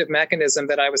selective mechanism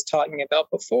that I was talking about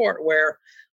before, where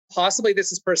possibly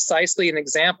this is precisely an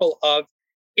example of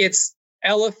it's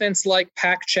elephants like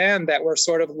Pak Chan that were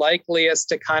sort of likeliest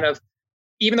to kind of,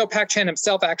 even though Pak Chan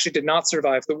himself actually did not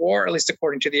survive the war, at least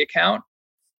according to the account,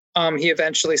 he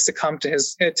eventually succumbed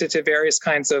to various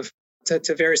kinds of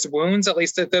to various wounds. At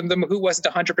least the who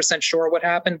wasn't 100% sure what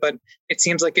happened, but it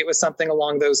seems like it was something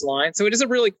along those lines. So it is a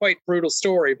really quite brutal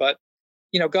story, but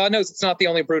God knows it's not the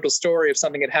only brutal story of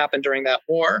something that happened during that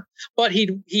war. But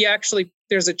he actually,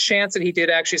 there's a chance that he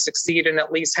did actually succeed in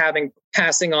at least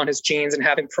passing on his genes and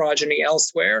having progeny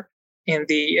elsewhere in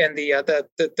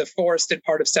the forested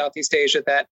part of Southeast Asia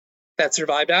that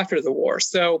survived after the war.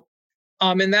 So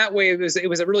in that way, it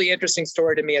was a really interesting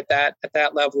story to me at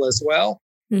that level as well.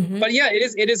 Mm-hmm. But yeah,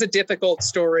 it is a difficult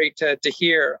story to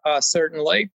hear,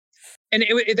 certainly. And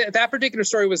that particular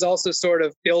story was also sort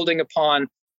of building upon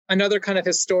another kind of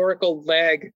historical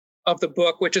leg of the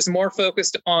book, which is more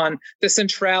focused on the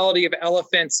centrality of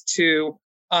elephants to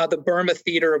the Burma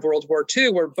theater of World War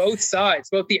II, where both sides,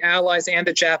 both the Allies and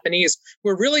the Japanese,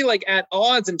 were really like at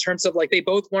odds in terms of like they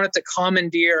both wanted to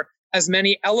commandeer as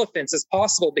many elephants as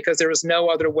possible because there was no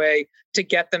other way to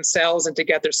get themselves and to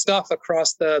get their stuff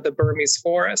across the Burmese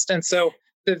forest. And so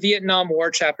the Vietnam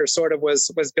War chapter sort of was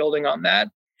building on that.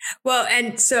 Well,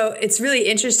 and so it's really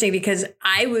interesting because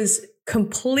I was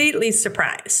completely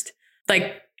surprised,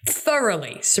 like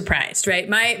thoroughly surprised, right?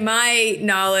 My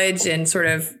knowledge and sort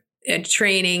of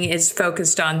training is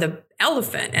focused on the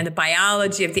elephant and the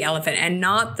biology of the elephant and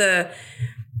not the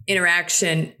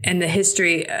interaction and the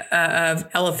history of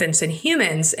elephants and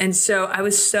humans. And so I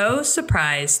was so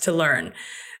surprised to learn,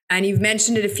 and you've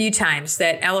mentioned it a few times,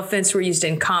 that elephants were used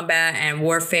in combat and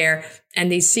warfare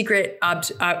and these secret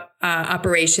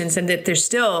operations, and that they're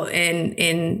still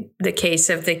in the case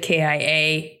of the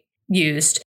KIA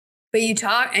used. But you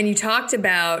talked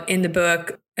about in the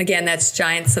book, again, that's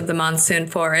Giants of the Monsoon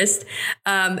Forest,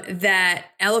 that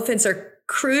elephants are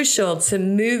crucial to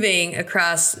moving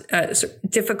across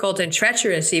difficult and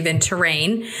treacherous even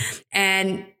terrain.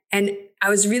 And I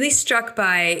was really struck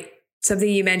by something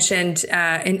you mentioned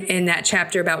in that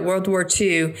chapter about World War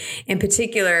II in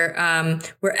particular,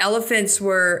 where elephants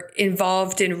were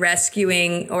involved in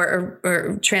rescuing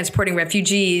or transporting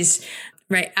refugees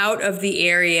right out of the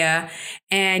area.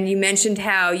 And you mentioned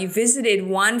how you visited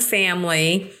one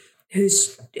family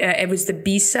whose it was the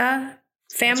Bisa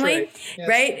family, right? Yes.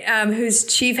 Right? Whose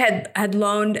chief had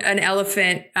loaned an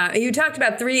elephant. You talked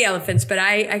about 3 elephants, but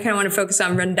I kind of want to focus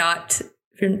on Rundat.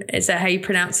 Is that how you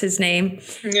pronounce his name?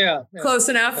 Yeah. Close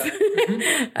enough.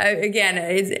 Yeah.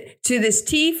 Again, to this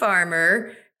tea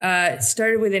farmer,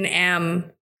 started with an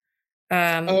M.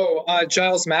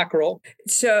 Giles Mackerel.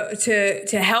 So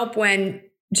to help when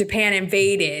Japan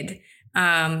invaded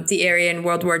the area in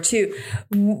World War II.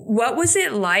 What was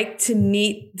it like to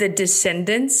meet the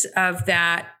descendants of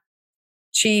that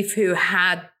chief who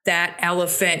had that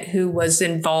elephant who was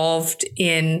involved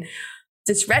in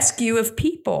this rescue of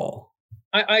people?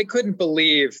 I couldn't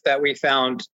believe that we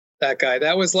found that guy.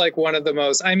 That was like one of the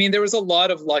most, there was a lot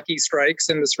of lucky strikes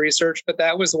in this research, but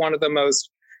that was one of the most,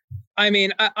 I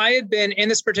had been in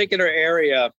this particular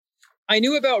area. I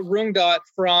knew about Rungdat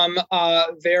from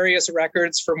various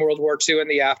records from World War II and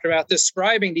the aftermath,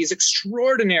 describing these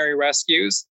extraordinary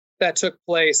rescues that took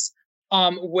place,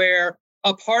 where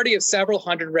a party of several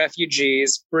hundred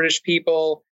refugees, British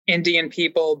people, Indian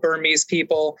people, Burmese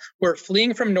people, were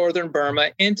fleeing from northern Burma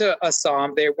into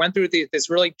Assam. They went through this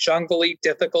really jungly,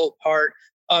 difficult part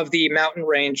of the mountain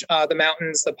range, the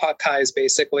mountains, the Pakkais,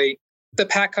 basically. The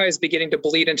Pakkais beginning to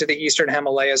bleed into the eastern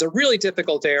Himalayas, a really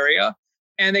difficult area.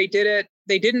 And they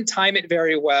didn't time it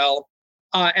very well.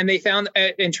 And they found,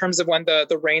 in terms of when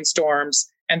the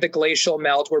rainstorms and the glacial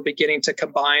melt were beginning to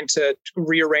combine to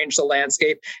rearrange the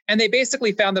landscape. And they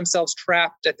basically found themselves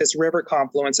trapped at this river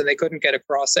confluence and they couldn't get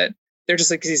across it. They're just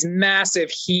like these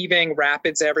massive heaving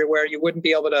rapids everywhere. You wouldn't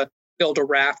be able to build a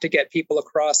raft to get people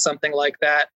across something like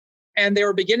that. And they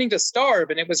were beginning to starve,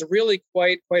 and it was really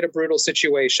quite a brutal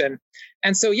situation.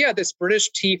 And so, yeah, this British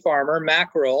tea farmer,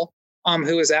 Mackerel,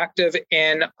 who is active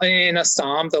in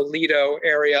Assam, the Lido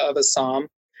area of Assam,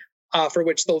 for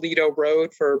which the Lido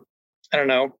Road, for, I don't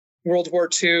know, World War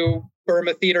II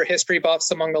Burma theater history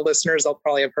buffs among the listeners, they'll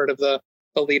probably have heard of the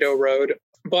Lido Road.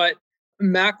 But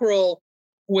Mackerel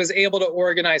was able to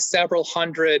organize several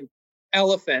hundred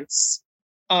elephants.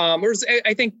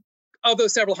 I think of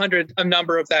those several hundred, a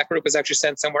number of that group was actually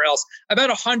sent somewhere else. About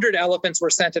 100 elephants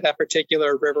were sent to that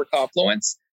particular river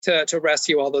confluence to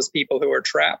rescue all those people who were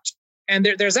trapped. And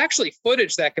there's actually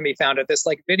footage that can be found of this,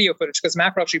 like video footage, because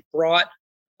Mackerel actually brought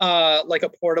like a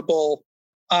portable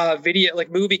video,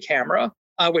 like movie camera,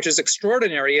 which is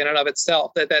extraordinary in and of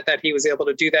itself, that he was able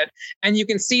to do that. And you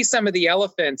can see some of the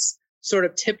elephants sort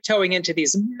of tiptoeing into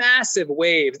these massive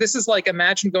waves. This is like,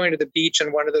 imagine going to the beach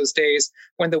on one of those days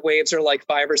when the waves are like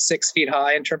 5 or 6 feet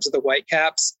high in terms of the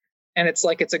whitecaps. And it's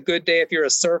like, it's a good day if you're a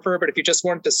surfer, but if you just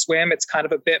wanted to swim, it's kind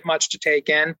of a bit much to take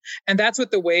in. And that's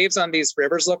what the waves on these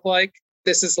rivers look like.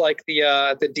 This is like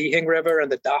the Dihing River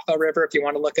and the Dafa River, if you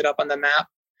want to look it up on the map.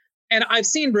 And I've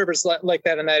seen rivers like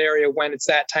that in that area when it's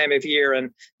that time of year.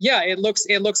 And yeah, it looks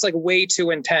like way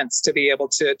too intense to be able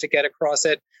to get across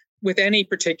it with any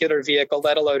particular vehicle,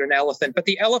 let alone an elephant. But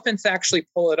the elephants actually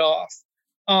pull it off.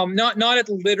 Not at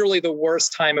literally the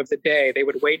worst time of the day. They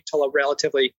would wait till a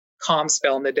relatively calm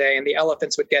spell in the day, and the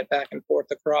elephants would get back and forth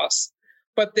across.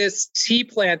 But this tea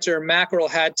planter, Mackerel,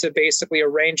 had to basically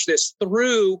arrange this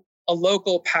through a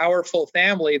local powerful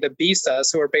family, the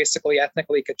Bisas, who are basically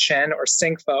ethnically Kachin or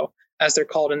Singpho, as they're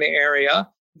called in the area,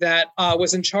 that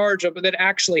was in charge of, that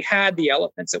actually had the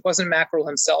elephants. It wasn't Mackerel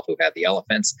himself who had the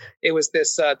elephants. It was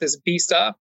this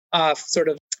Bisa sort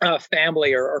of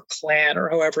family or clan, or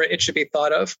however it should be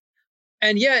thought of.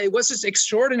 And yeah, it was just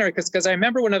extraordinary because I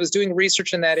remember when I was doing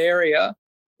research in that area,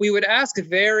 we would ask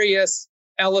various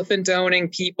elephant owning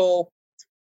people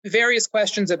various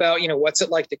questions about, what's it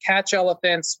like to catch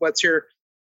elephants? What's your,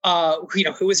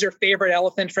 who is your favorite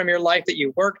elephant from your life that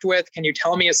you worked with? Can you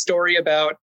tell me a story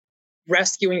about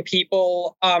rescuing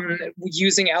people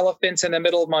using elephants in the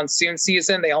middle of monsoon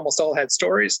season? They almost all had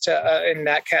stories in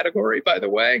that category, by the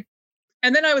way.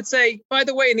 And then I would say, by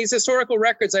the way, in these historical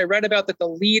records, I read about that the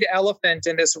lead elephant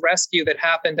in this rescue that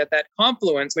happened at that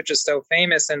confluence, which is so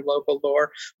famous in local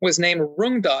lore, was named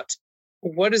Rungdat.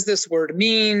 What does this word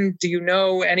mean? Do you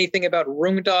know anything about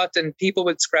Rungdat? And people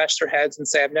would scratch their heads and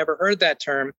say, I've never heard that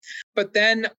term. But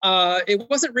then it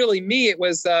wasn't really me. It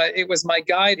was my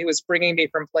guide who was bringing me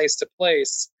from place to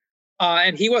place.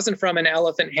 And he wasn't from an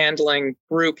elephant handling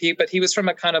group, but he was from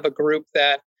a kind of a group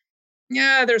that,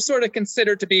 they're sort of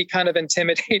considered to be kind of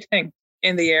intimidating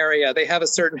in the area. They have a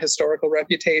certain historical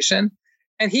reputation.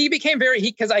 And he became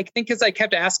because I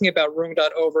kept asking about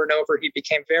Rungdat over and over, he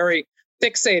became very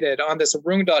fixated on this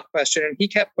Rungdat question. And he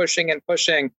kept pushing and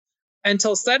pushing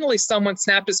until suddenly someone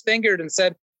snapped his finger and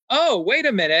said, oh, wait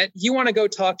a minute, you want to go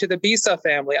talk to the Bisa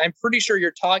family. I'm pretty sure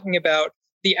you're talking about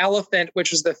the elephant,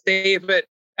 which was the favorite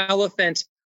elephant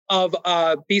of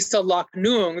Bisa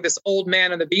Laknung, this old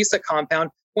man in the Bisa compound,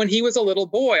 when he was a little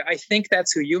boy. I think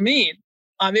that's who you mean.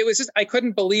 It was just, I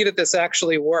couldn't believe that this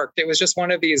actually worked. It was just one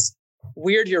of these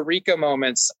weird eureka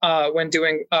moments when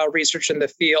doing research in the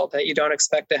field that you don't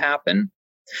expect to happen.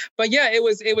 But yeah, it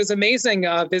was amazing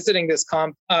visiting this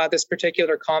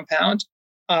particular compound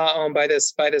owned by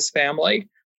this family.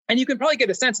 And you can probably get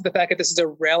a sense of the fact that this is a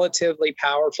relatively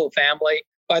powerful family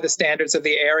by the standards of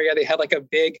the area. They had like a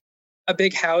big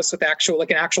house with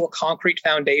an actual concrete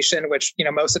foundation, which,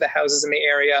 most of the houses in the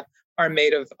area are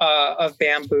made of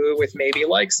bamboo with maybe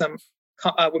like some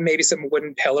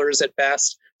wooden pillars at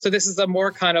best. So this is a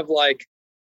more kind of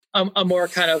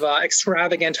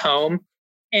extravagant home.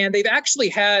 And they've actually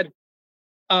had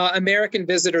American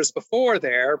visitors before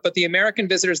there, but the American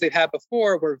visitors they've had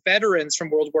before were veterans from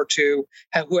World War II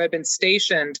who had been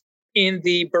stationed in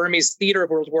the Burmese theater of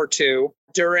World War II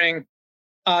during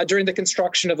the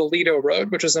construction of the Lido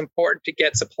Road, which was important to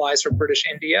get supplies from British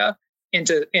India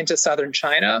into southern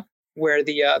China, where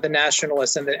the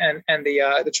nationalists and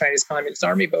the Chinese Communist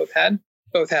Army both had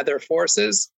their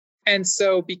forces. And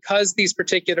so, because these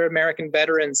particular American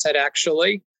veterans had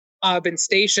actually been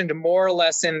stationed more or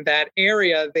less in that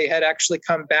area, they had actually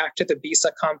come back to the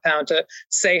Bisa compound to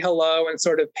say hello and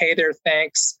sort of pay their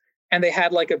thanks. And they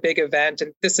had like a big event,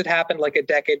 and this had happened like a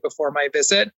decade before my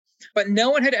visit. But no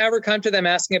one had ever come to them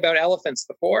asking about elephants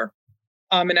before,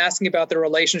 and asking about their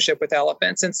relationship with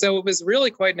elephants. And so it was really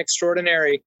quite an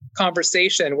extraordinary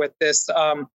conversation with this,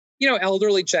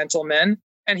 elderly gentleman.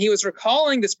 And he was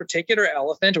recalling this particular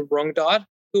elephant, Rungdat,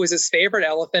 who was his favorite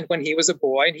elephant when he was a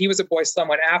boy. And he was a boy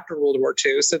somewhat after World War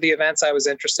II. So the events I was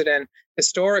interested in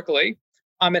historically,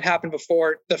 it happened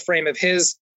before the frame of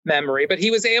his memory. But he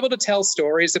was able to tell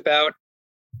stories about,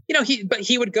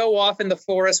 he would go off in the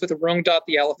forest with Rungdat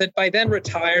the elephant, by then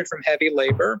retired from heavy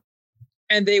labor.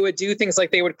 And they would do things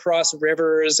like they would cross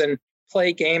rivers and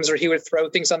play games, or he would throw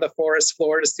things on the forest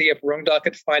floor to see if Rungdat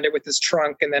could find it with his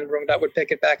trunk, and then Rungdat would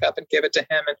pick it back up and give it to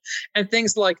him, and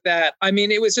things like that. I mean,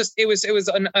 it was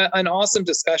an awesome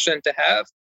discussion to have.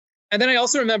 And then I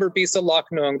also remember Bisa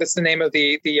Laknung. That's the name of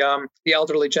the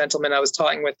elderly gentleman I was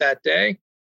talking with that day.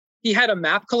 He had a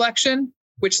map collection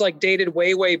which like dated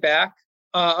way back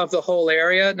of the whole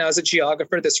area. Now, as a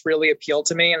geographer, this really appealed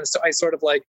to me, and so I sort of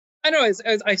like, I don't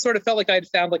know, I sort of felt like I'd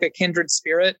found like a kindred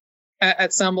spirit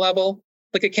at some level,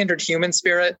 like a kindred human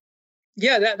spirit.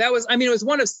 Yeah, that was, it was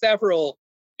one of several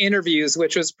interviews,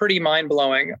 which was pretty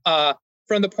mind-blowing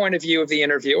from the point of view of the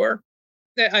interviewer.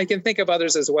 I can think of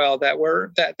others as well that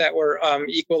were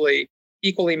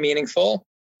equally meaningful.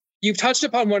 You've touched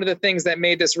upon one of the things that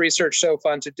made this research so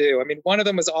fun to do. I mean, one of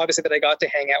them was obviously that I got to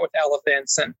hang out with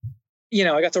elephants, and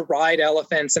I got to ride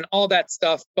elephants and all that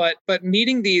stuff. But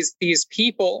meeting these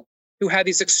people who had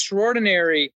these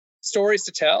extraordinary stories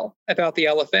to tell about the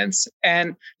elephants,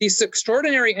 and these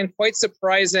extraordinary and quite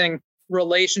surprising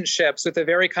relationships with a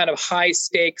very kind of high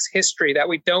stakes history that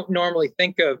we don't normally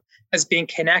think of as being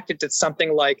connected to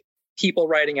something like people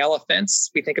riding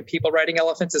elephants. We think of people riding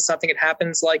elephants as something that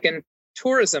happens like in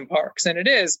tourism parks, and it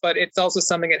is, but it's also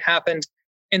something that happened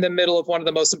in the middle of one of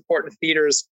the most important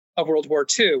theaters of World War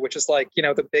II, which is like,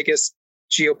 the biggest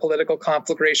geopolitical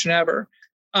conflagration ever.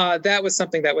 That was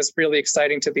something that was really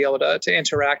exciting to be able to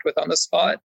interact with on the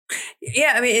spot.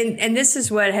 Yeah, and this is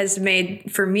what has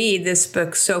made, for me, this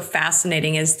book so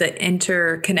fascinating, is the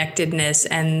interconnectedness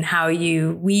and how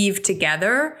you weave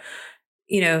together,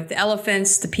 the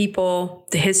elephants, the people,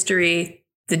 the history,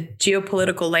 the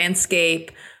geopolitical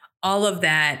landscape, all of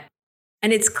that.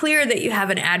 And it's clear that you have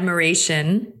an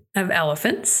admiration of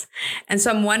elephants. And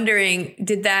so I'm wondering,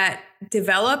 did that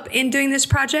develop in doing this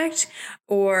project,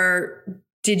 or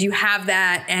did you have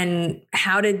that? And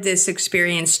how did this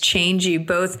experience change you,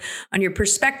 both on your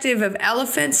perspective of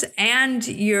elephants and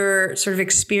your sort of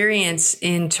experience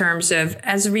in terms of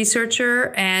as a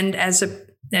researcher and as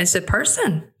a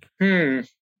person?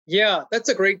 Yeah, that's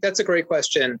a great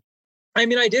question. I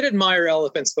mean, I did admire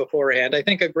elephants beforehand. I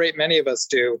think a great many of us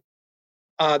do.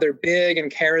 They're big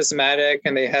and charismatic,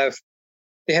 and they have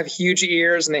huge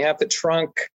ears, and they have the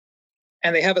trunk,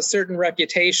 and they have a certain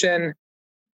reputation.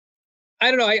 I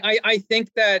don't know. I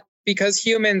think that because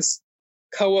humans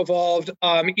co-evolved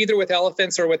either with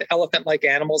elephants or with elephant-like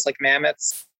animals like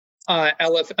mammoths,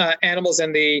 animals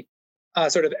in the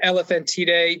sort of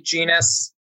Elephantidae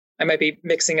genus. I might be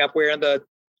mixing up where in the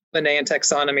Linnaean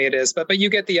taxonomy it is, but you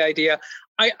get the idea.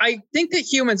 I think that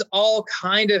humans all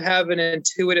kind of have an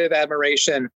intuitive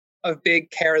admiration of big,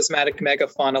 charismatic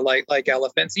megafauna like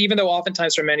elephants, even though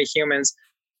oftentimes for many humans,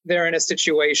 they're in a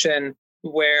situation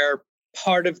where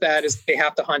part of that is they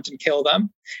have to hunt and kill them.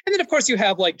 And then, of course, you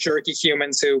have like jerky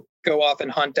humans who go off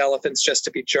and hunt elephants just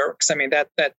to be jerks. I mean,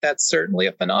 that's certainly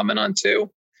a phenomenon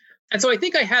too. And so I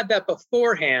think I had that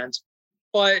beforehand,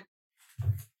 but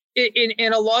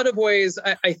in a lot of ways,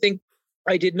 I think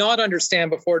I did not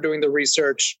understand before doing the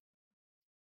research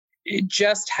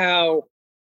just how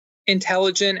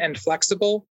intelligent and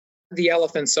flexible the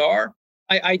elephants are.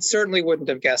 I certainly wouldn't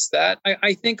have guessed that.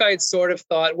 I think I'd sort of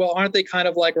thought, well, aren't they kind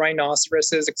of like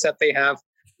rhinoceroses, except they have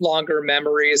longer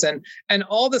memories and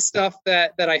all the stuff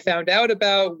that I found out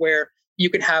about, where you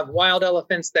can have wild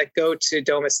elephants that go to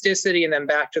domesticity and then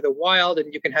back to the wild,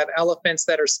 and you can have elephants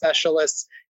that are specialists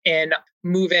in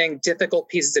moving difficult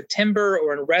pieces of timber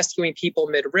or in rescuing people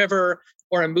mid-river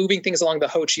or in moving things along the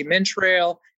Ho Chi Minh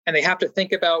Trail. And they have to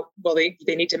think about, well, they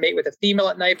need to mate with a female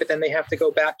at night, but then they have to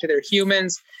go back to their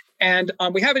humans. And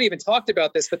we haven't even talked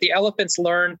about this, but the elephants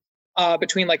learn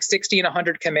between like 60 and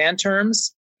 100 command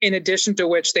terms, in addition to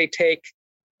which they take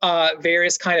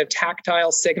various kind of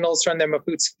tactile signals from their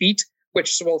mahout's feet,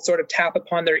 which will sort of tap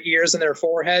upon their ears and their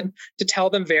forehead to tell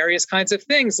them various kinds of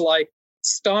things like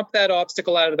stomp that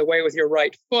obstacle out of the way with your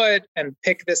right foot and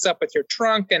pick this up with your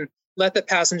trunk and let the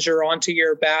passenger onto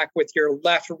your back with your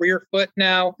left rear foot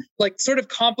now, like sort of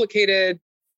complicated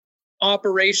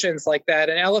operations like that.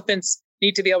 And elephants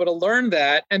need to be able to learn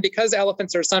that. And because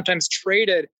elephants are sometimes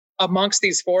traded amongst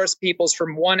these forest peoples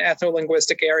from one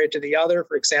ethno-linguistic area to the other,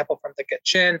 for example, from the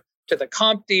Kachin to the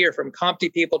Khamti or from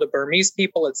Khamti people to Burmese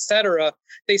people, etc.,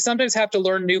 they sometimes have to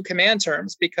learn new command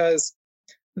terms because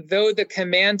though the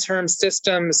command term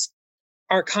systems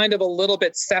are kind of a little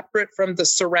bit separate from the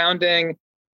surrounding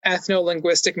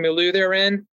ethno-linguistic milieu they're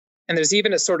in, and there's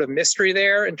even a sort of mystery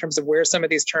there in terms of where some of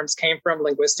these terms came from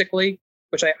linguistically,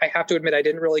 which I have to admit I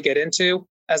didn't really get into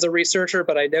as a researcher,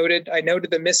 but I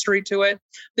noted the mystery to it.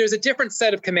 There's a different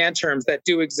set of command terms that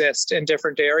do exist in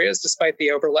different areas despite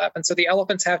the overlap. And so the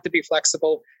elephants have to be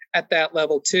flexible at that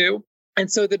level too.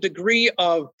 And so the degree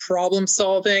of problem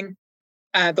solving,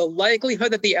 the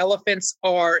likelihood that the elephants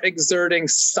are exerting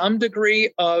some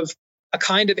degree of a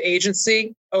kind of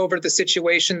agency over the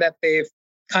situation that they've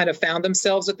kind of found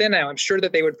themselves within. Now, I'm sure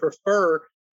that they would prefer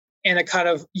in a kind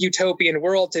of utopian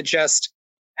world to just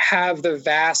have the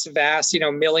vast,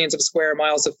 millions of square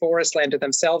miles of forest land to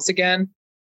themselves again.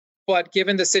 But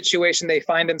given the situation they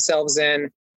find themselves in,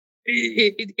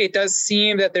 it does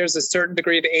seem that there's a certain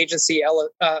degree of agency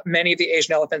many of the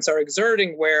Asian elephants are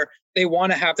exerting where they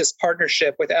want to have this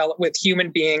partnership with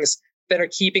human beings that are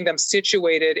keeping them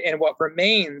situated in what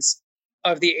remains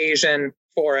of the Asian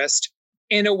forest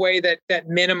in a way that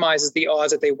minimizes the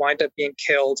odds that they wind up being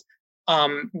killed,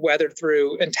 whether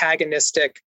through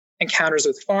antagonistic encounters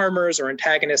with farmers or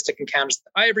antagonistic encounters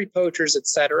with ivory poachers,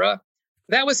 etc.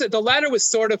 The latter was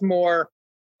sort of more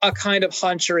a kind of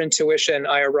hunch or intuition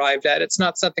I arrived at. It's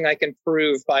not something I can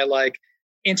prove by like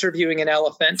interviewing an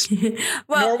elephant,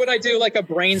 nor would I do like a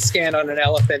brain scan on an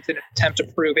elephant in an attempt to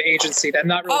prove agency. I'm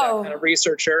not really that kind of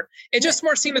researcher. It just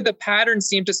more seemed that the pattern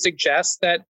seemed to suggest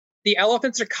that the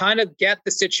elephants are kind of get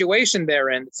the situation they're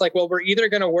in. It's like, well, we're either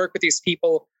going to work with these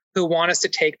people who want us to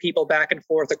take people back and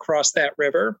forth across that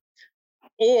river,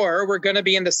 or we're going to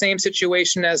be in the same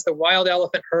situation as the wild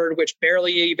elephant herd, which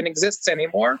barely even exists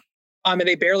anymore. And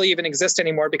they barely even exist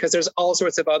anymore because there's all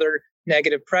sorts of other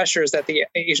negative pressures that the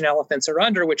Asian elephants are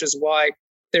under, which is why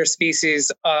their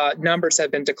species numbers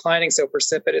have been declining so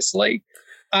precipitously.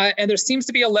 And there seems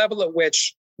to be a level at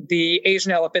which the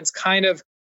Asian elephants kind of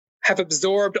have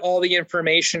absorbed all the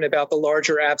information about the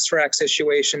larger abstract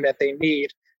situation that they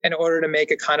need in order to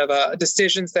make a kind of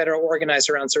decisions that are organized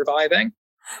around surviving.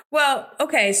 Well,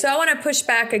 okay. So I want to push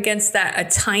back against that a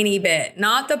tiny bit,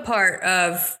 not the part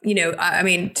of,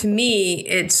 to me,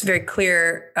 it's very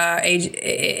clear.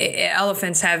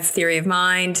 Elephants have theory of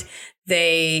mind.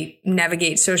 They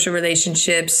navigate social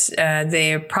relationships.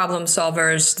 They are problem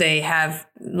solvers. They have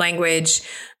language,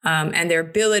 and their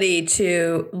ability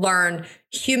to learn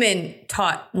human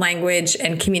taught language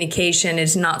and communication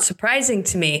is not surprising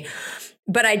to me.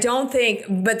 But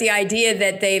the idea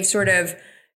that they've sort of,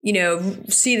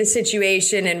 see the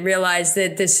situation and realize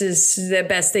that this is the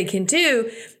best they can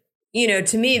do,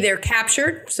 to me, they're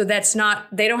captured. So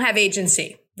they don't have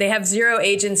agency. They have zero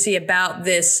agency about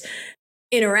this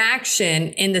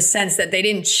interaction in the sense that they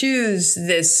didn't choose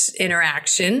this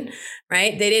interaction,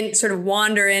 right? They didn't sort of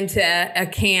wander into a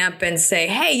camp and say,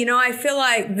 hey, I feel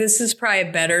like this is probably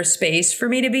a better space for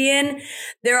me to be in.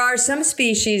 There are some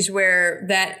species where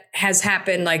that has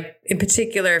happened, like in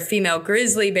particular, female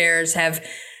grizzly bears have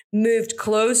moved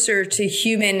closer to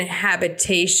human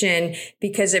habitation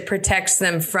because it protects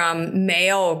them from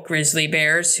male grizzly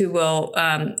bears who will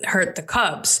hurt the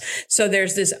cubs. So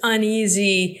there's this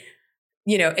uneasy,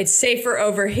 it's safer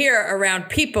over here around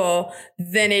people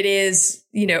than it is,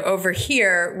 over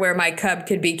here where my cub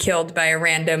could be killed by a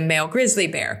random male grizzly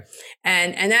bear.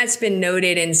 And that's been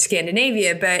noted in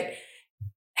Scandinavia. But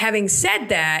having said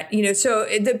that, so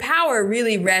the power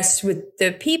really rests with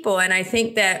the people. And I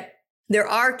think that there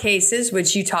are cases,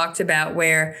 which you talked about,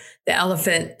 where the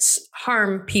elephants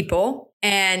harm people.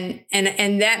 And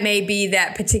that may be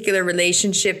that particular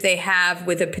relationship they have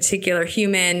with a particular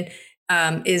human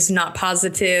is not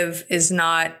positive, is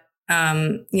not,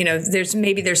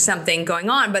 there's something going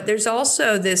on. But there's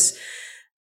also this,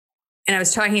 and I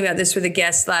was talking about this with a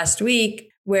guest last week,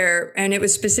 and it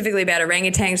was specifically about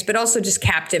orangutans, but also just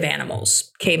captive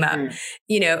animals came up,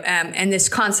 and this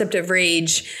concept of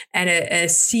rage and a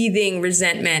seething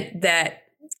resentment that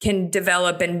can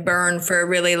develop and burn for a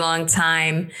really long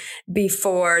time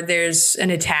before there's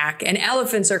an attack. And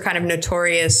elephants are kind of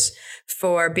notorious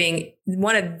for being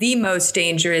one of the most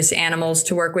dangerous animals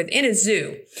to work with in a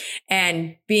zoo.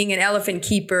 And being an elephant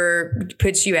keeper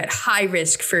puts you at high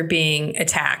risk for being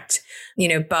attacked,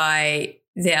 by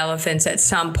the elephants at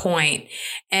some point.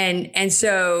 And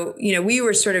so, we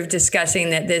were sort of discussing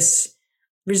that this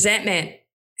resentment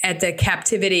at the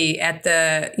captivity, at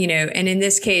the, and in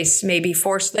this case, maybe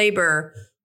forced labor,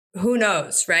 who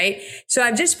knows, right? So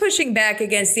I'm just pushing back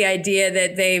against the idea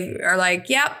that they are like,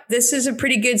 yep, this is a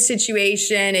pretty good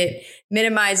situation. It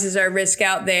minimizes our risk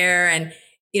out there. And,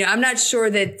 I'm not sure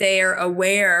that they are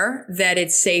aware that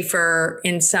it's safer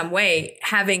in some way.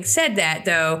 Having said that,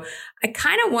 though, I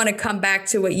kind of want to come back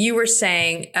to what you were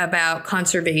saying about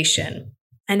conservation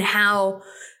and how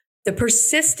the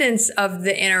persistence of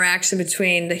the interaction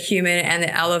between the human and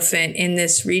the elephant in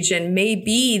this region may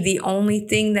be the only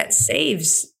thing that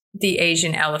saves the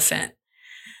Asian elephant.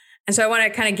 And so I want to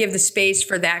kind of give the space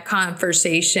for that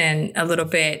conversation a little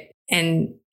bit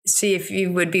and see if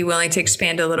you would be willing to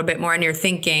expand a little bit more on your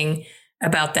thinking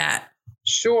about that.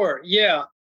 Sure. Yeah.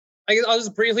 I'll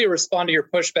just briefly respond to your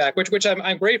pushback, which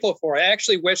I'm grateful for. I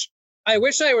wish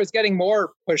I was getting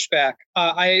more pushback.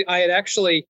 I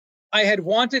had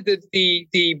wanted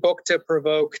the book to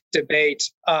provoke debate.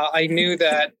 I knew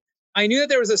that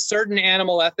there was a certain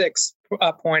animal ethics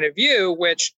point of view,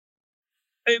 which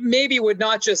maybe would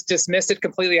not just dismiss it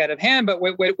completely out of hand, but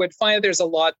would find that there's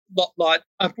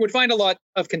would find a lot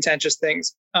of contentious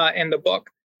things in the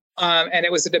book. And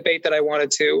it was a debate that I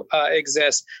wanted to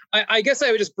exist. I guess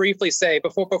I would just briefly say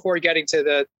before getting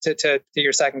to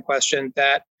your second question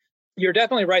that you're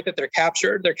definitely right that they're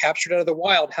captured. They're captured out of the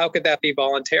wild. How could that be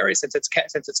voluntary since it's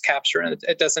captured and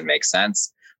it doesn't make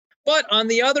sense? But on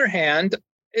the other hand,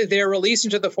 they're released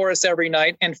into the forest every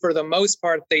night, and for the most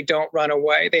part, they don't run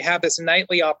away. They have this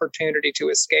nightly opportunity to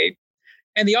escape.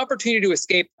 And the opportunity to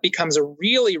escape becomes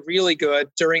really, really good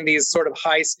during these sort of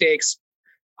high stakes,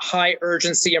 high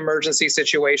urgency emergency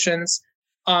situations,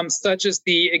 such as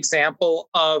the example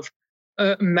of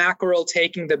mackerel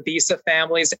taking the Bisa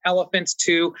family's elephants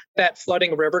to that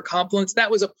flooding river confluence.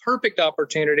 That was a perfect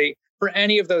opportunity for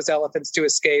any of those elephants to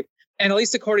escape. And at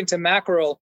least according to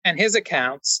Mackerel and his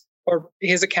accounts, or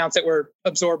his accounts that were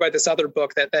absorbed by this other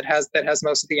book that has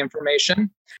most of the information,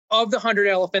 of the 100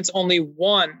 elephants, only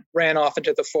one ran off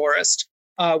into the forest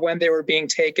when they were being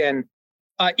taken,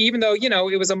 even though,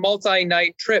 it was a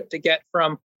multi-night trip to get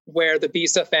from where the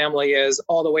Bisa family is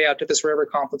all the way out to this river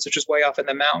confluence, which is way off in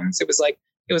the mountains. It was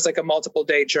like a multiple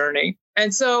day journey.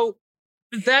 And so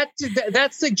that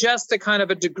suggests a kind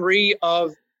of a degree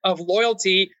of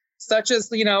loyalty, such as,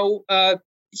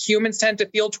 humans tend to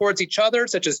feel towards each other,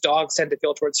 such as dogs tend to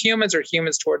feel towards humans or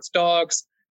humans towards dogs.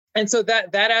 And so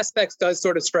that aspect does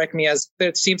sort of strike me as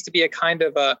there seems to be a kind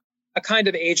of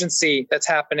agency that's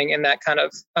happening in that kind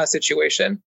of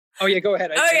situation. Oh, yeah, go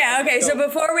ahead. Okay. So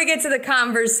before we get to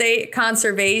the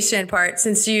conservation part,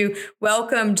 since you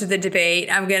welcomed the debate,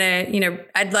 I'm going to,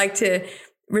 I'd like to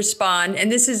respond.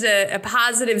 And this is a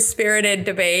positive spirited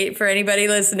debate for anybody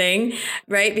listening,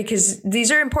 right? Because these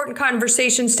are important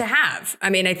conversations to have. I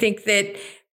mean, I think that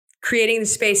creating the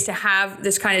space to have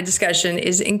this kind of discussion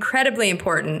is incredibly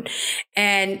important.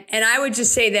 And I would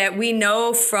just say that we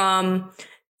know from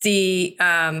the,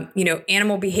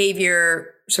 animal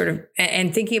behavior sort of,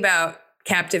 and thinking about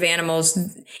captive animals,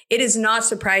 it is not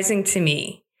surprising to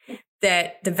me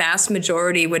that the vast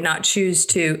majority would not choose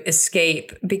to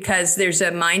escape, because there's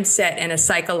a mindset and a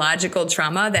psychological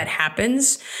trauma that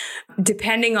happens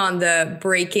depending on the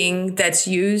breaking that's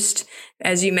used.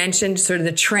 As you mentioned, sort of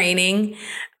the training.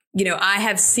 I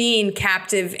have seen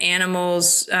captive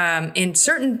animals in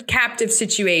certain captive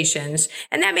situations,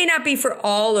 and that may not be for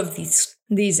all of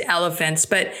these elephants,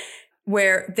 but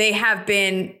where they have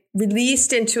been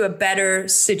released into a better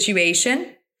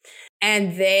situation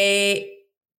and they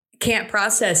can't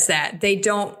process that.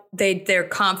 Their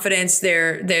confidence,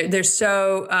 they're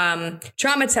so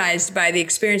traumatized by the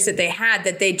experience that they had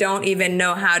that they don't even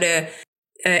know how to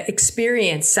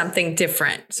experience something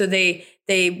different. So they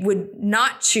would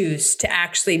not choose to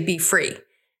actually be free.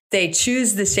 They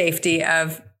choose the safety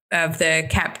of the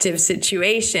captive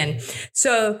situation.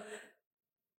 So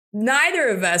neither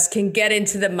of us can get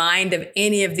into the mind of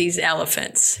any of these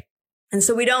elephants. And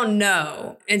so we don't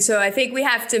know. And so I think we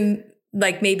have to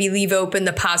maybe leave open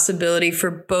the possibility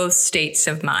for both states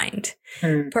of mind.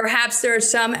 Perhaps there are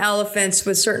some elephants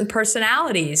with certain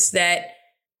personalities that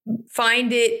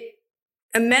find it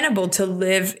amenable to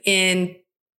live in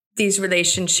these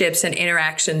relationships and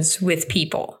interactions with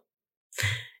people.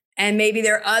 And maybe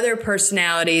there are other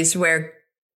personalities where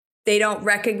they don't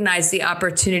recognize the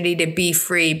opportunity to be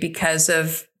free because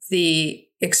of the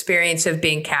experience of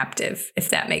being captive, if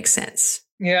that makes sense.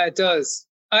 Yeah, it does.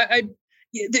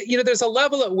 There's a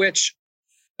level at which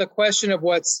the question of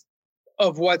what's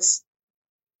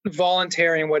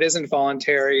voluntary and what isn't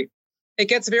voluntary, it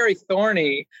gets very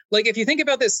thorny. Like if you think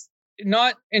about this,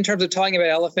 not in terms of talking about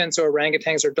elephants or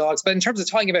orangutans or dogs, but in terms of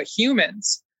talking about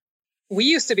humans, we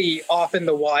used to be off in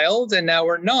the wild and now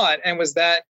we're not. And was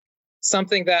that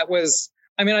something that was,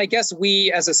 I mean, I guess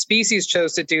we as a species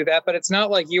chose to do that, but it's not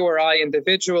like you or I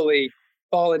individually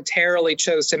voluntarily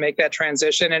chose to make that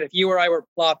transition. And if you or I were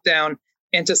plopped down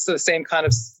into the same kind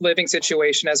of living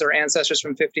situation as our ancestors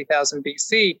from 50,000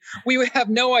 BC, we would have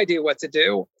no idea what to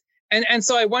do. And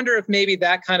so I wonder if maybe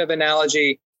that kind of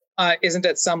analogy isn't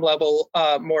at some level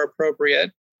more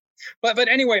appropriate. But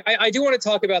anyway, I do want to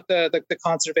talk about the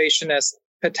conservationist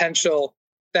potential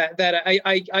that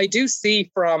I do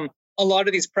see from a lot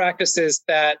of these practices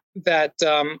that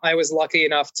I was lucky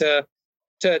enough to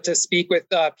speak with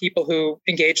people who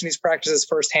engage in these practices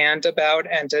firsthand about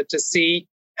and to see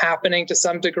happening to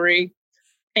some degree.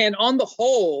 And on the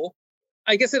whole,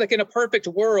 I guess like in a perfect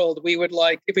world, we would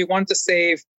like, if we wanted to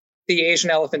save the Asian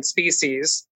elephant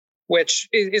species, which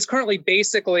is currently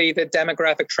basically the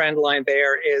demographic trend line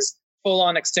there is full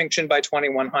on extinction by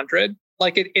 2100.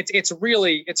 Like it's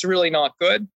really not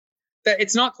good. That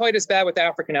it's not quite as bad with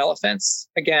African elephants.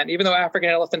 Again, even though African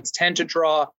elephants tend to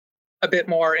draw a bit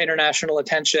more international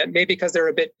attention, maybe because they're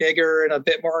a bit bigger and a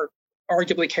bit more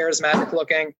arguably charismatic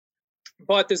looking.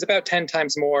 But there's about 10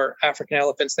 times more African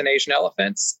elephants than Asian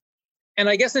elephants. And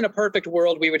I guess in a perfect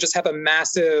world, we would just have a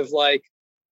massive, like,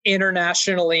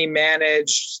 internationally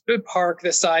managed park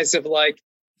the size of like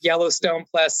Yellowstone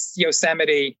plus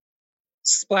Yosemite,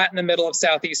 splat in the middle of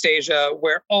Southeast Asia,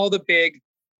 where all the big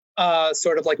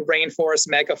sort of like rainforest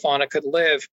megafauna could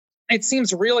live. It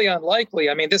seems really unlikely.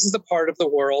 I mean, this is the part of the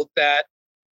world that,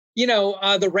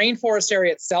 the rainforest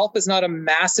area itself is not a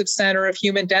massive center of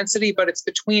human density, but it's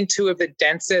between two of the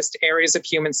densest areas of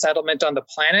human settlement on the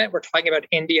planet. We're talking about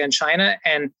India and China.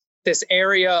 And this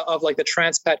area of like the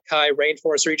Trans-Patkai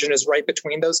rainforest region is right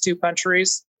between those two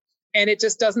countries. And it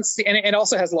just doesn't see, and it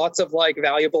also has lots of like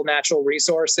valuable natural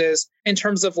resources in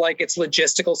terms of like its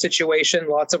logistical situation,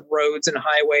 lots of roads and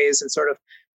highways and sort of,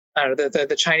 I don't know,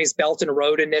 the Chinese Belt and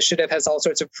Road Initiative has all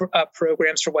sorts of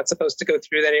programs for what's supposed to go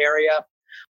through that area.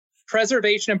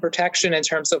 Preservation and protection in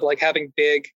terms of like having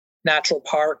big natural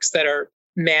parks that are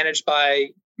managed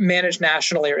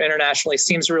nationally or internationally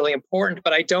seems really important.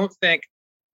 But I don't think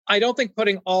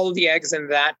putting all of the eggs in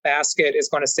that basket is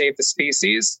going to save the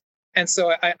species. And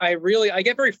so I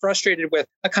get very frustrated with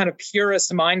a kind of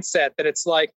purist mindset that it's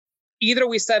like, either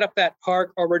we set up that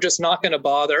park or we're just not going to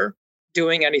bother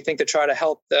doing anything to try to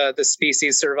help the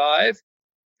species survive.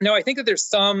 No, I think that there's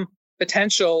some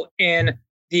potential in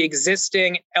the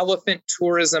existing elephant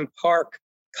tourism park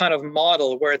kind of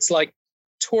model where it's like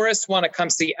tourists want to come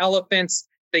see elephants.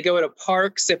 They go to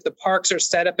parks. If the parks are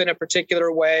set up in a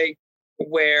particular way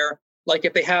where, like,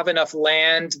 if they have enough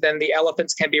land, then the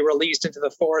elephants can be released into the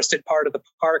forested part of the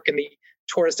park and the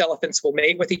tourist elephants will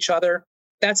mate with each other.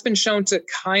 That's been shown to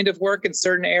kind of work in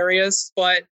certain areas,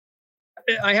 but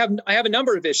I have a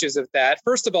number of issues with that.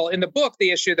 First of all, in the book,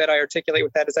 the issue that I articulate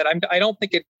with that is that I don't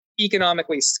think it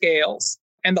economically scales.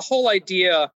 And the whole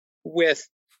idea with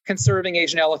conserving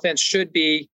Asian elephants should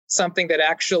be something that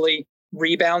actually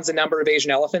rebounds the number of Asian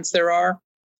elephants there are.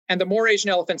 And the more Asian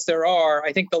elephants there are,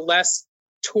 I think the less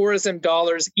tourism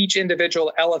dollars each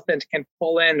individual elephant can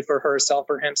pull in for herself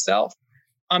or himself.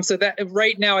 So that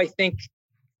right now, I think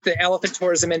the elephant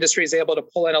tourism industry is able to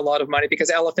pull in a lot of money because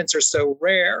elephants are so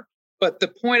rare. But the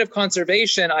point of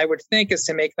conservation, I would think, is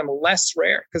to make them less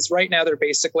rare, because right now they're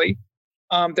basically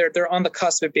they're on the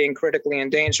cusp of being critically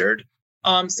endangered.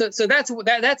 So that's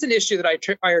an issue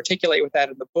that I articulate with that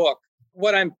in the book.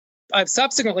 What I've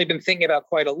subsequently been thinking about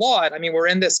quite a lot. I mean, we're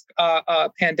in this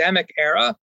pandemic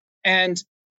era, and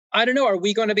I don't know, are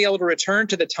we going to be able to return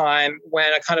to the time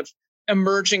when a kind of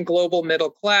emerging global middle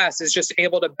class is just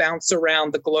able to bounce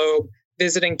around the globe,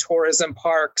 visiting tourism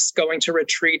parks, going to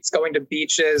retreats, going to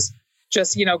beaches,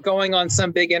 just, going on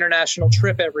some big international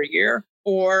trip every year?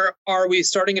 Or are we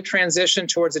starting a transition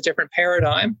towards a different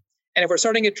paradigm? And if we're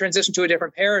starting a transition to a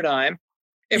different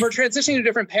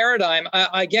paradigm,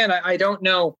 again, I don't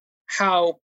know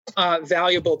how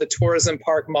valuable the tourism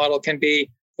park model can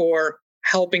be for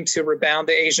helping to rebound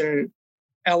the Asian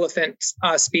elephant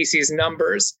species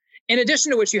numbers. In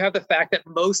addition to which, you have the fact that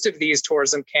most of these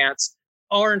tourism camps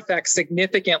are in fact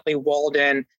significantly walled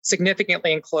in,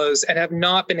 significantly enclosed, and have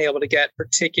not been able to get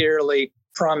particularly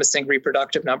promising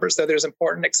reproductive numbers. So there's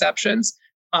important exceptions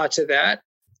to that.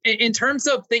 in terms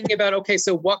of thinking about, okay,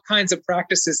 so what kinds of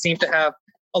practices seem to have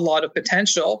a lot of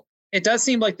potential? It does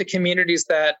seem like the communities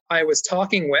that I was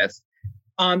talking with,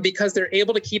 because they're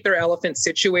able to keep their elephants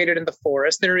situated in the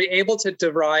forest, they're able to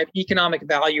derive economic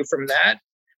value from that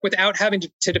without having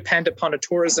to depend upon a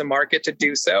tourism market to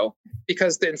do so,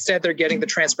 because instead they're getting the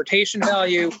transportation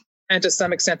value, and to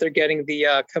some extent they're getting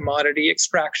the commodity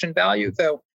extraction value,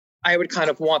 though I would kind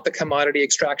of want the commodity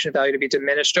extraction value to be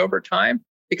diminished over time,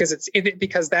 because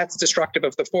because that's destructive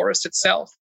of the forest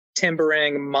itself.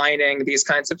 Timbering, mining, these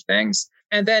kinds of things.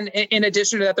 And then in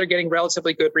addition to that, they're getting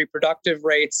relatively good reproductive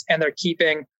rates, and they're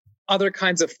keeping other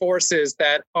kinds of forces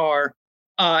that are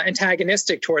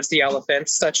antagonistic towards the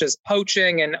elephants, such as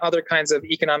poaching and other kinds of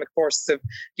economic forces of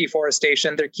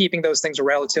deforestation. They're keeping those things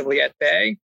relatively at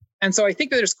bay. And so I think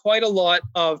that there's quite a lot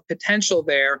of potential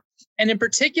there. And in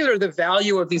particular, the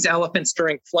value of these elephants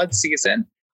during flood season.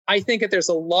 I think that there's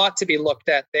a lot to be looked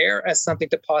at there as something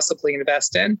to possibly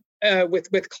invest in.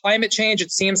 With climate change,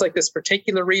 it seems like this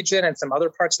particular region and some other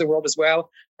parts of the world as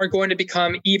well are going to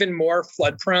become even more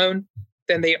flood prone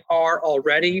than they are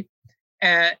already.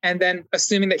 And then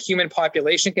assuming that human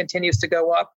population continues to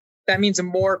go up, that means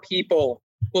more people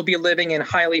will be living in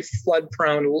highly flood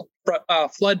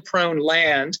prone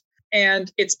land.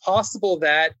 And it's possible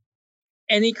that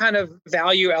any kind of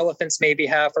value elephants maybe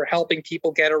have for helping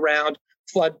people get around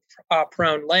flood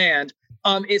prone land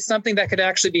is something that could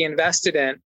actually be invested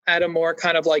in at a more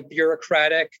kind of like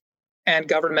bureaucratic and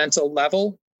governmental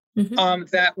level,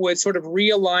 that would sort of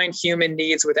realign human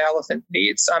needs with elephant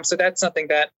needs. So that's something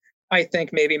that I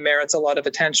think maybe merits a lot of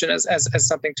attention as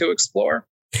something to explore.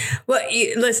 Well,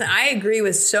 listen, I agree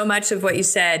with so much of what you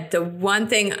said. The one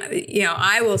thing,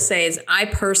 I will say is I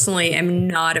personally am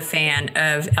not a fan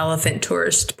of elephant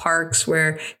tourist parks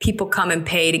where people come and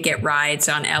pay to get rides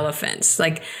on elephants.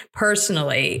 Like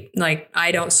personally,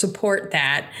 I don't support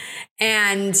that.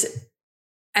 And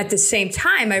at the same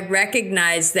time, I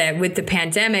recognize that with the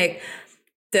pandemic,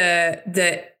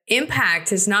 the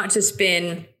impact has not just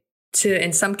been to,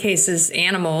 in some cases,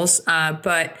 animals,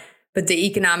 but the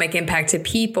economic impact to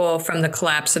people from the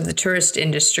collapse of the tourist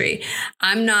industry.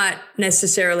 I'm not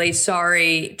necessarily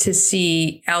sorry to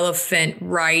see elephant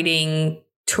riding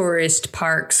tourist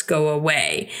parks go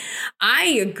away. I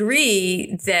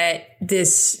agree that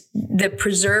the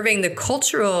preserving the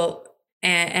cultural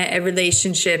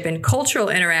relationship and cultural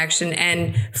interaction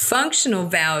and functional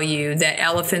value that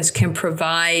elephants can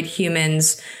provide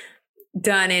humans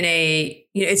done in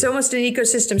it's almost an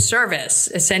ecosystem service,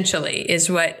 essentially, is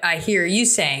what I hear you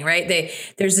saying, right?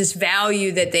 There's this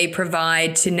value that they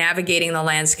provide to navigating the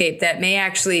landscape that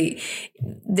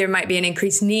there might be an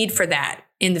increased need for that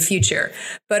in the future.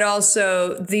 But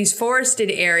also these forested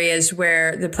areas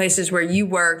where the places where you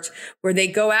worked, where they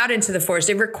go out into the forest,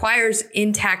 it requires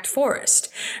intact forest,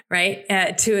 right?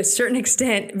 To a certain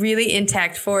extent, really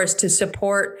intact forest to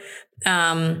support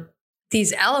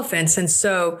these elephants. And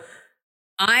so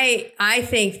I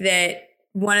think that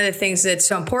one of the things that's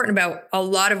so important about a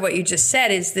lot of what you just said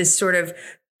is this sort of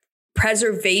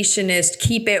preservationist,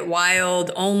 keep it wild,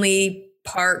 only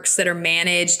parks that are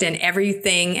managed and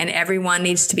everything and everyone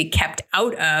needs to be kept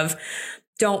out of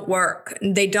don't work.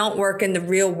 They don't work in the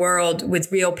real world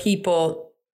with real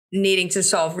people needing to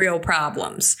solve real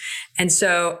problems. And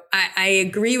so I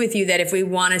agree with you that if we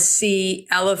want to see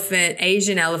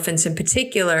Asian elephants in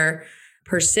particular,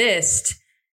 persist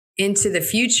into the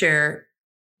future,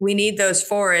 we need those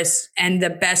forests. And the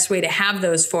best way to have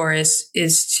those forests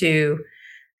is to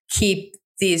keep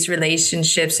these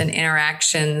relationships and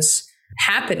interactions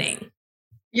happening.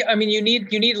 Yeah, I mean, you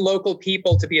need local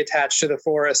people to be attached to the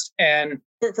forest, and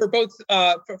for both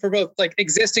like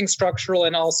existing structural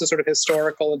and also sort of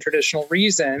historical and traditional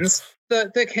reasons.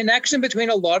 The connection between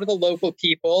a lot of the local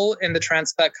people in the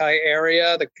Trans-Patkai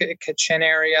area, the Kachin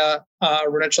area,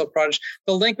 Arunachal Pradesh,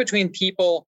 the link between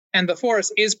people and the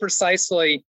forest is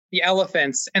precisely the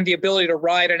elephants and the ability to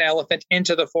ride an elephant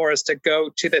into the forest to go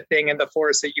to the thing in the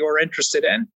forest that you're interested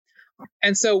in.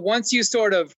 And so once you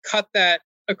sort of cut that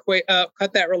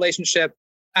relationship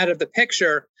out of the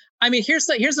picture, I mean, here's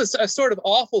a sort of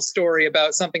awful story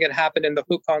about something that happened in the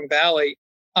Hukong Valley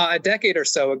a decade or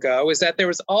so ago, is that there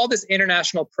was all this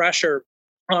international pressure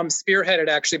spearheaded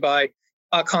actually by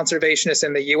conservationists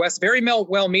in the U.S., very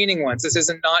well-meaning ones. This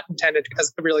isn't not intended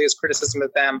as criticism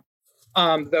of them,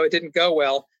 though it didn't go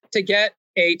well, to get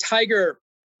a tiger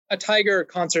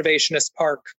conservationist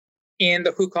park in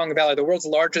the Hukong Valley, the world's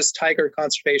largest tiger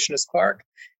conservationist park.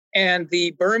 And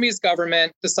the Burmese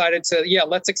government decided to,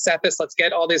 let's accept this. Let's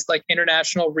get all these like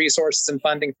international resources and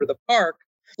funding for the park.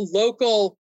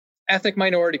 Local ethnic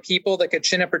minority people, the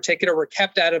Kachin in particular, were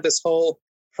kept out of this whole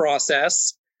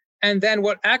process. And then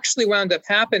what actually wound up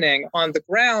happening on the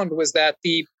ground was that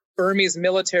the Burmese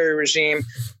military regime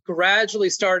gradually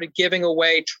started giving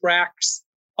away tracts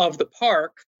of the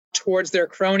park towards their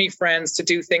crony friends to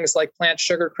do things like plant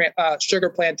sugar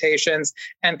plantations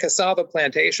and cassava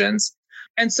plantations.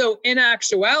 And so in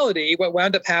actuality, what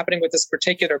wound up happening with this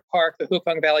particular park, the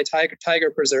Hupang Valley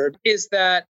Tiger Preserve, is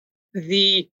that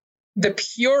the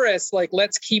purists, like,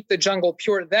 let's keep the jungle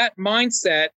pure, that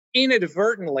mindset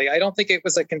inadvertently, I don't think it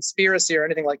was a conspiracy or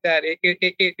anything like that.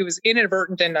 It was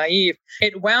inadvertent and naive.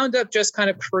 It wound up just kind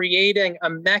of creating a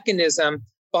mechanism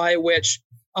by which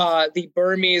the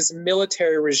Burmese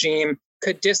military regime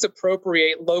could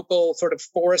disappropriate local sort of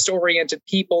forest-oriented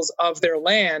peoples of their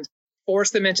land,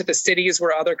 force them into the cities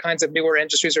where other kinds of newer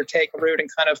industries are taking root, and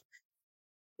kind of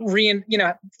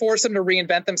force them to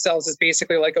reinvent themselves as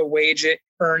basically like a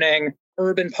wage-earning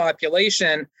urban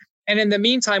population. And in the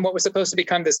meantime, what was supposed to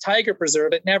become this tiger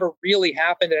preserve, it never really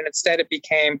happened. And instead it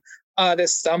became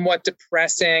this somewhat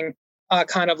depressing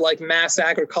kind of like mass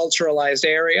agriculturalized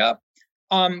area,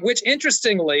 which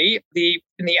interestingly,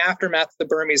 in the aftermath of the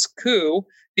Burmese coup,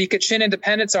 the Kachin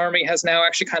Independence Army has now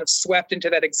actually kind of swept into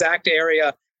that exact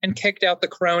area and kicked out the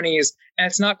cronies. And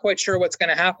it's not quite sure what's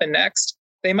going to happen next.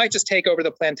 They might just take over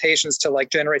the plantations to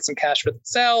like generate some cash for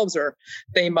themselves, or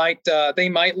they might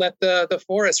let the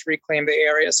forest reclaim the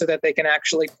area so that they can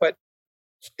actually put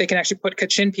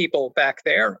Kachin people back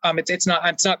there. It's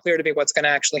not clear to me what's going to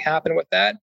actually happen with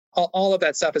that. All of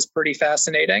that stuff is pretty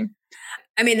fascinating.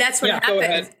 I mean, that's what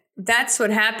happens. That's what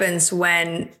happens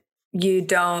when you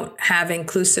don't have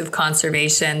inclusive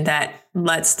conservation that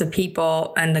lets the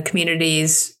people and the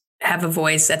communities have a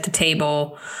voice at the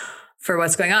table for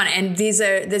what's going on. And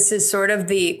this is sort of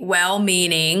the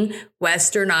well-meaning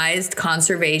westernized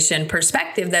conservation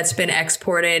perspective that's been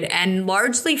exported and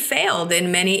largely failed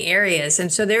in many areas.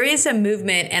 And so there is a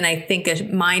movement, and I think a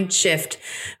mind shift,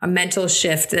 a mental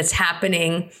shift that's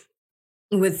happening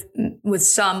with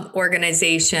some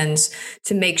organizations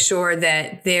to make sure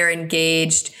that they're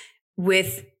engaged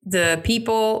with the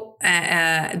people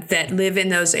that live in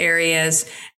those areas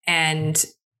and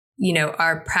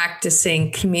are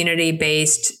practicing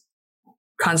community-based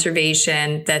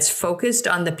conservation that's focused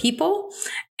on the people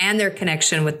and their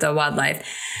connection with the wildlife.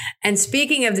 And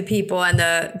speaking of the people and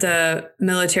the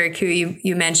military coup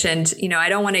you mentioned, I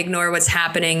don't want to ignore what's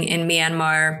happening in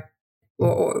Myanmar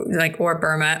or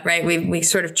Burma, right? We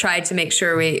sort of tried to make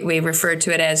sure we refer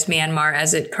to it as Myanmar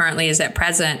as it currently is at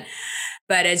present.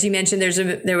 But as you mentioned,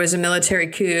 there was a military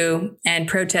coup, and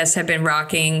protests have been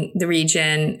rocking the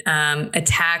region.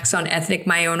 Attacks on ethnic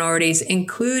minorities,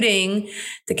 including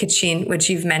the Kachin, which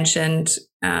you've mentioned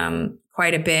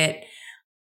quite a bit,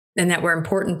 and that were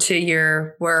important to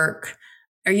your work.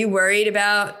 Are you worried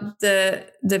about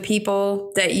the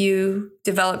people that you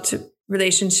developed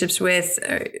relationships with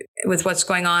what's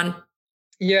going on?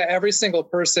 Yeah, every single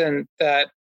person that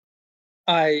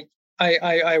I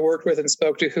worked with and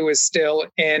spoke to who is still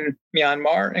in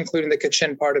Myanmar, including the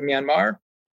Kachin part of Myanmar,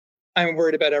 I'm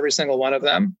worried about every single one of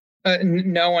them.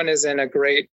 No one is in a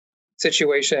great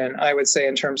situation, I would say,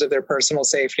 in terms of their personal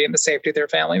safety and the safety of their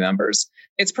family members.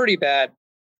 It's pretty bad.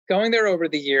 Going there over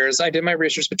the years, I did my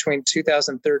research between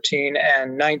 2013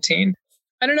 and 19.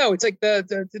 I don't know. It's like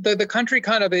the country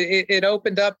kind of, it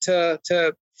opened up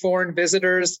to foreign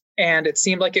visitors, and it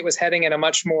seemed like it was heading in a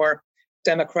much more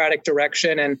democratic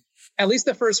direction. And at least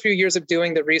the first few years of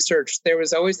doing the research, there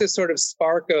was always this sort of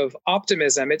spark of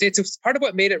optimism. It's part of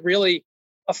what made it really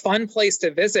a fun place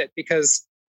to visit, because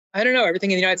I don't know,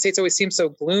 everything in the United States always seems so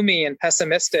gloomy and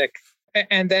pessimistic.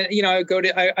 And then,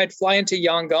 I'd fly into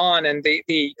Yangon, and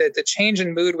the change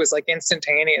in mood was like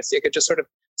instantaneous. You could just sort of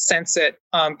sense it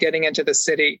getting into the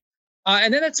city.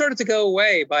 And then it started to go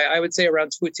away by, I would say,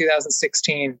 around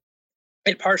 2016.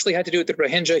 It partially had to do with the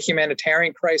Rohingya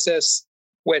humanitarian crisis,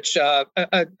 which a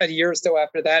year or so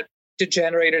after that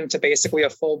degenerated into basically a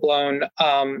full-blown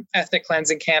ethnic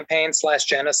cleansing campaign /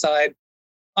 genocide.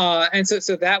 And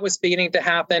so that was beginning to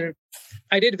happen.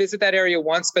 I did visit that area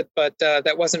once, but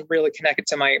that wasn't really connected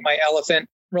to my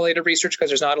elephant-related research, because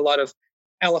there's not a lot of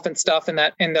elephant stuff in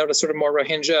that sort of more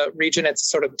Rohingya region. It's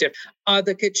sort of different.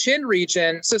 The Kachin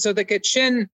region, so the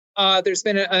Kachin, there's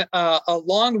been a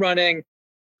long-running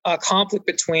conflict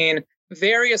between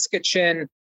various Kachin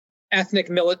ethnic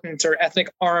militant or ethnic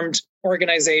armed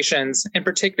organizations, in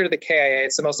particular the KIA,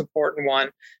 it's the most important one,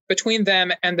 between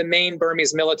them and the main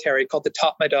Burmese military called the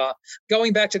Tatmadaw,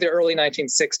 going back to the early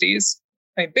 1960s.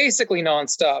 I mean, basically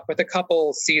nonstop, with a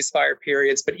couple ceasefire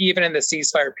periods, but even in the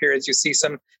ceasefire periods, you see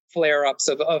some flare-ups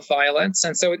of violence.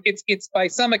 And so it's by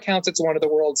some accounts, it's one of the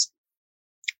world's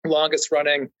longest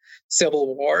running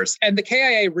civil wars. And the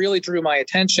KIA really drew my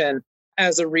attention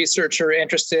as a researcher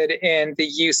interested in the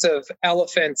use of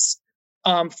elephants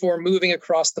for moving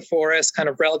across the forest kind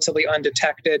of relatively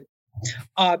undetected,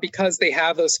 because they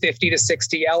have those 50 to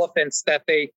 60 elephants that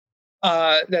they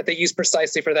use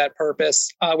precisely for that purpose,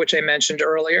 which I mentioned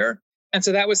earlier. And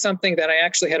so that was something that I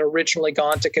actually had originally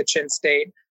gone to Kachin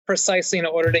State precisely in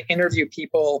order to interview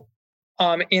people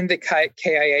in the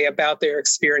KIA about their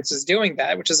experiences doing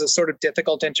that, which is a sort of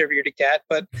difficult interview to get.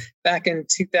 But back in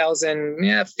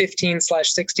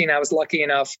 2015/16, I was lucky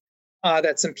enough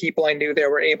that some people I knew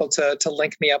there were able to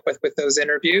link me up with those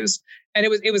interviews. And it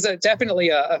was definitely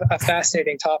a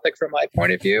fascinating topic from my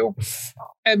point of view.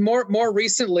 And more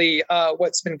recently,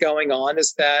 what's been going on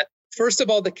is that, first of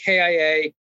all, the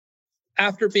KIA,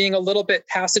 after being a little bit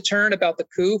taciturn about the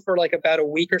coup for like about a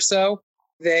week or so,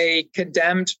 they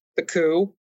condemned the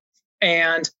coup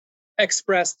and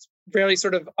expressed very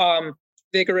sort of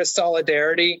vigorous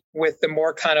solidarity with the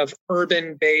more kind of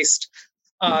urban-based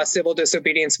civil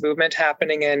disobedience movement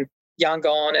happening in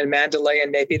Yangon and Mandalay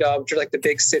and Naypyidaw, which are like the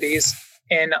big cities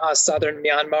in southern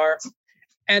Myanmar.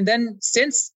 And then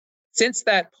since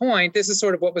that point, this is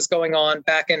sort of what was going on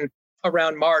back in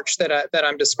around March that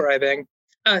I'm describing.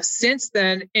 Since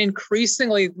then,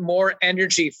 increasingly more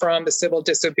energy from the civil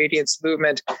disobedience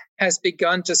movement has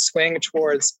begun to swing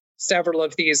towards several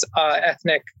of these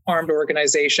ethnic armed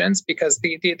organizations, because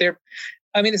they're,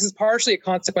 I mean, this is partially a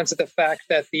consequence of the fact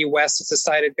that the West has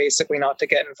decided basically not to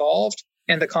get involved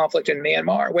in the conflict in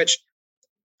Myanmar, which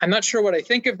I'm not sure what I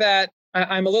think of that.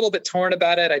 I'm a little bit torn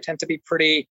about it. I tend to be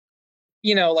pretty,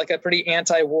 like a pretty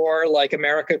anti-war, like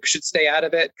America should stay out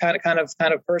of it kind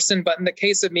of person. But in the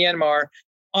case of Myanmar,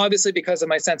 obviously because of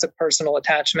my sense of personal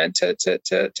attachment to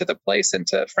the place and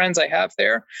to friends I have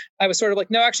there, I was sort of like,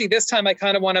 no, actually, this time I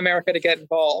kind of want America to get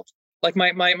involved. Like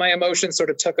my emotions sort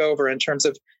of took over in terms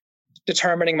of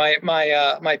determining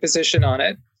my position on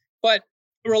it. But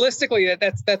realistically,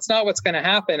 that's not what's going to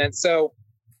happen. And so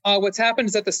what's happened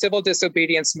is that the civil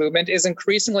disobedience movement is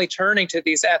increasingly turning to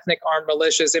these ethnic armed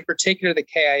militias, in particular the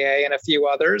KIA and a few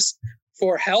others,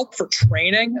 for help, for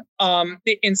training.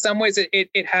 In some ways,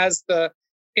 it has the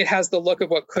look of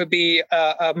what could be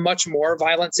a much more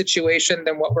violent situation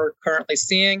than what we're currently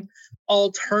seeing.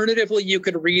 Alternatively, you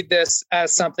could read this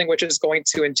as something which is going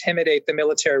to intimidate the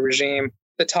military regime,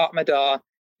 the Tatmadaw,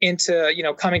 into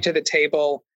coming to the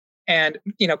table and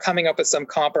coming up with some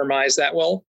compromise that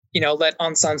will let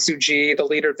Aung San Suu Kyi, the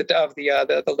leader of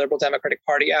the Liberal Democratic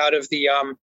Party, out of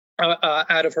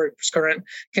her current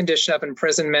condition of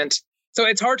imprisonment. So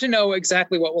it's hard to know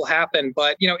exactly what will happen,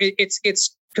 but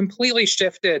it's completely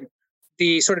shifted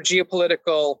the sort of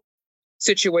geopolitical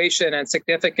situation and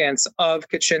significance of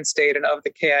Kachin State and of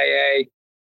the KIA,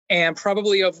 and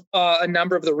probably of a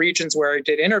number of the regions where I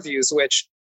did interviews, which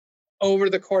over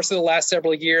the course of the last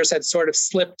several years had sort of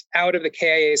slipped out of the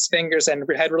KIA's fingers and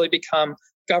had really become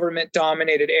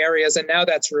government-dominated areas. And now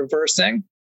that's reversing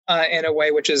in a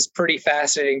way which is pretty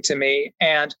fascinating to me.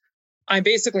 And I'm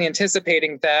basically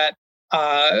anticipating that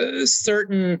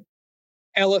certain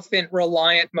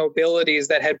elephant-reliant mobilities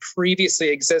that had previously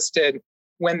existed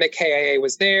when the KIA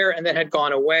was there and then had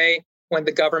gone away when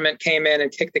the government came in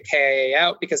and kicked the KIA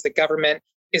out because the government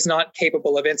is not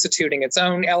capable of instituting its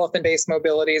own elephant-based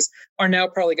mobilities, are now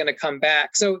probably going to come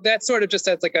back. So that's sort of just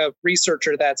as like a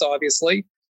researcher, that's obviously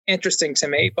interesting to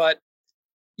me. But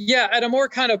yeah, at a more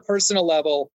kind of personal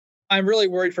level, I'm really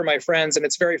worried for my friends, and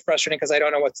it's very frustrating because I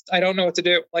don't know what to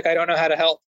do. Like, I don't know how to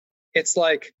help. It's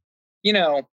like,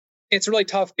 it's really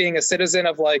tough being a citizen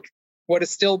of like what is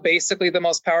still basically the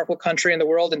most powerful country in the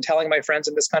world and telling my friends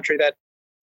in this country that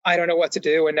I don't know what to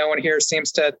do, and no one here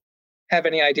seems to have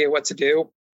any idea what to do.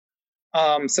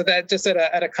 So that just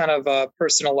at a kind of a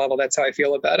personal level, that's how I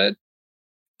feel about it.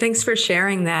 Thanks for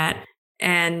sharing that.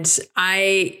 And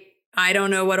I don't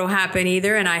know what will happen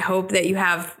either. And I hope that you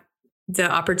have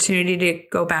the opportunity to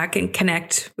go back and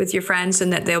connect with your friends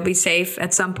and that they'll be safe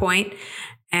at some point.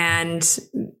 And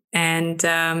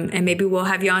maybe we'll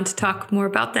have you on to talk more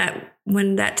about that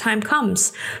when that time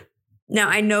comes. Now,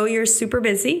 I know you're super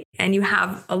busy and you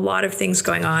have a lot of things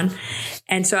going on.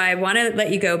 And so I want to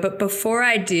let you go. But before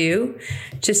I do,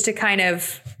 just to kind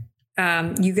of,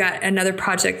 you got another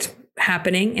project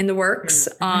happening in the works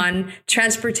on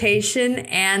transportation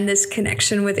and this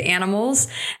connection with animals.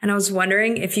 And I was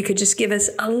wondering if you could just give us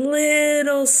a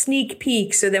little sneak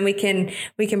peek so then we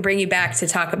can bring you back to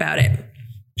talk about it.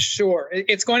 Sure.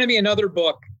 It's going to be another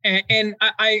book. And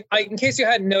I in case you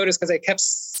hadn't noticed, because I kept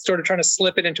sort of trying to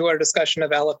slip it into our discussion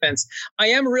of elephants, I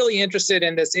am really interested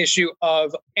in this issue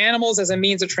of animals as a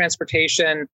means of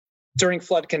transportation during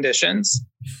flood conditions.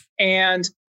 And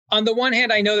on the one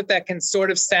hand, I know that that can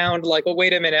sort of sound like, well,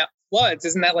 wait a minute, floods,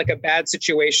 isn't that like a bad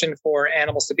situation for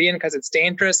animals to be in because it's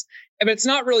dangerous? But it's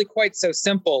not really quite so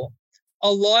simple.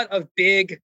 A lot of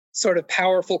big, sort of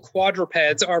powerful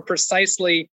quadrupeds are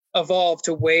precisely evolved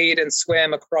to wade and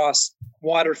swim across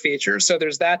water features. So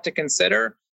there's that to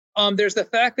consider. There's the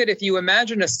fact that if you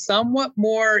imagine a somewhat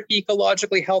more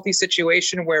ecologically healthy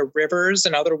situation where rivers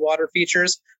and other water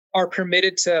features are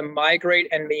permitted to migrate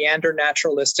and meander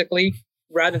naturalistically,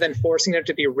 rather than forcing them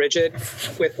to be rigid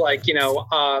with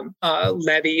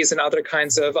levees and other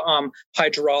kinds of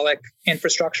hydraulic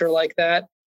infrastructure like that.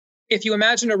 If you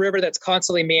imagine a river that's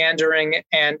constantly meandering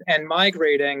and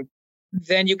migrating,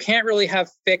 then you can't really have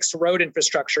fixed road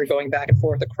infrastructure going back and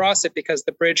forth across it because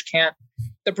the bridge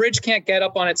can't get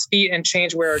up on its feet and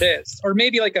change where it is. Or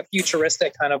maybe like a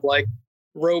futuristic kind of like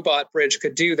robot bridge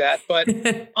could do that. But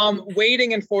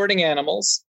wading and fording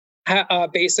animals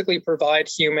basically provide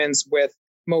humans with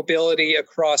mobility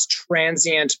across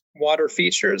transient water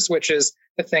features, which is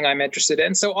the thing I'm interested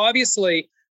in. So obviously,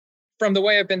 from the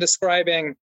way I've been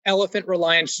describing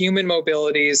elephant-reliant human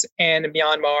mobilities in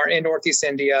Myanmar, in Northeast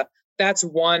India, that's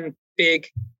one big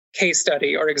case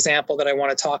study or example that I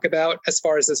want to talk about as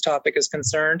far as this topic is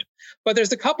concerned. But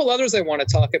there's a couple others I want to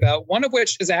talk about, one of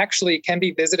which is actually can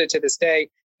be visited to this day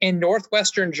in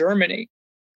northwestern Germany,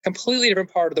 completely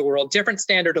different part of the world, different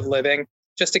standard of living,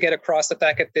 just to get across the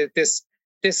fact that this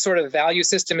sort of value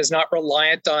system is not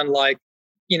reliant on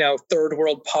third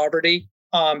world poverty.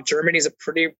 Germany is a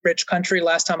pretty rich country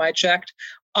last time I checked.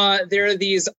 There are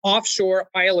these offshore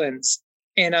islands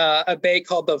in a bay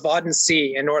called the Wadden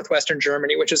in northwestern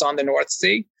Germany, which is on the North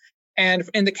Sea. And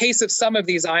in the case of some of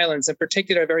these islands, in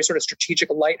particular, a very sort of strategic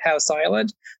lighthouse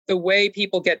island, the way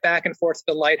people get back and forth to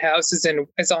the lighthouse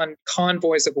is on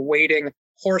convoys of wading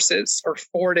horses or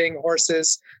fording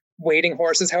horses, wading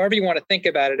horses, however you want to think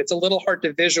about it. It's a little hard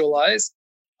to visualize,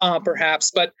 perhaps,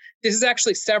 but this is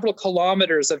actually several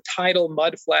kilometers of tidal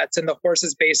mud flats, and the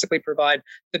horses basically provide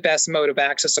the best mode of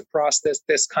access across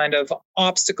this kind of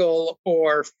obstacle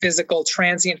or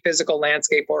transient physical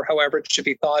landscape, or however it should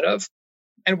be thought of.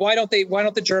 And why don't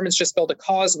the Germans just build a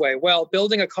causeway? Well,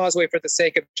 building a causeway for the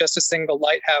sake of just a single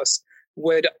lighthouse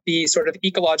would be sort of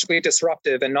ecologically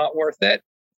disruptive and not worth it.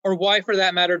 Or why, for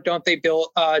that matter, don't they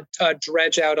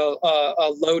dredge out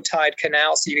a low tide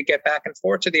canal so you could get back and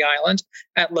forth to the island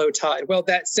at low tide? Well,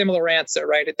 that similar answer,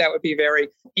 right? That would be very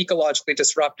ecologically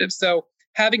disruptive. So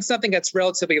having something that's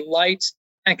relatively light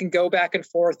and can go back and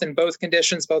forth in both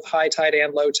conditions, both high tide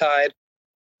and low tide.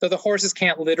 So the horses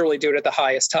can't literally do it at the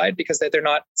highest tide because they're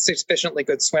not sufficiently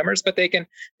good swimmers, but they can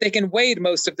wade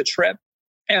most of the trip.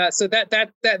 So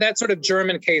that sort of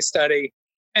German case study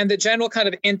and the general kind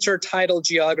of intertidal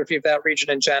geography of that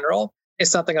region in general is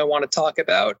something I want to talk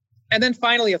about. And then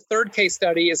finally, a third case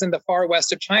study is in the far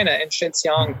west of China, in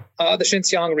Xinjiang, the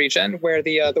Xinjiang region, where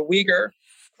the Uyghur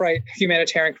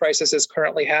humanitarian crisis is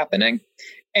currently happening.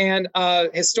 And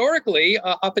historically,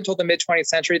 up until the mid-20th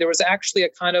century, there was actually a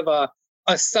kind of a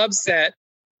subset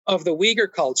of the Uyghur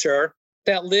culture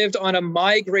that lived on a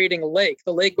migrating lake.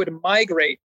 The lake would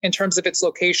migrate in terms of its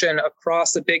location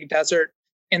across a big desert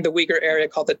in the Uyghur area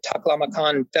called the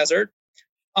Taklamakan Desert.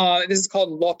 This is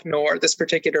called Lop Nor, this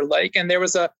particular lake. And there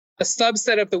was a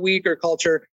subset of the Uyghur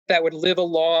culture that would live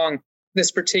along this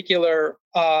particular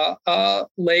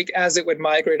lake as it would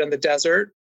migrate on the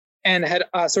desert, and had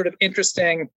sort of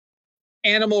interesting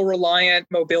animal-reliant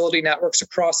mobility networks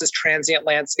across this transient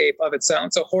landscape of its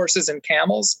own. So horses and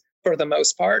camels for the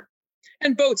most part.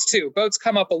 And boats too. Boats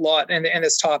come up a lot in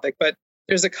this topic, but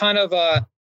there's a kind of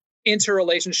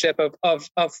interrelationship of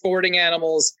fording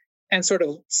animals and sort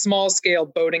of small-scale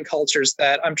boating cultures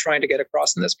that I'm trying to get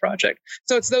across in this project.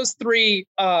 So it's those three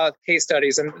case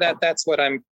studies, and that's what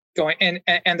I'm going,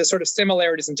 and the sort of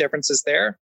similarities and differences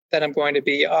there that I'm going to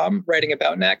be writing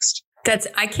about next.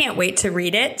 I can't wait to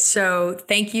read it. So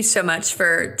thank you so much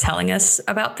for telling us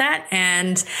about that.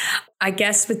 And I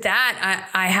guess with that,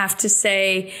 I have to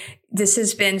say this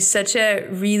has been such a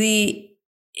really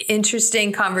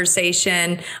interesting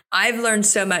conversation. I've learned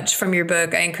so much from your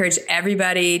book. I encourage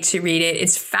everybody to read it.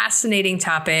 It's a fascinating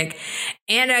topic.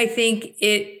 And I think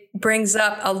it brings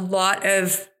up a lot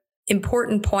of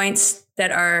important points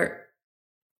that are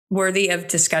worthy of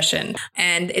discussion.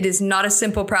 And it is not a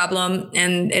simple problem,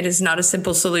 and it is not a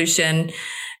simple solution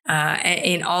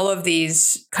in all of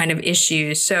these kind of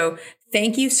issues. So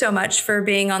thank you so much for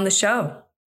being on the show.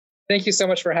 Thank you so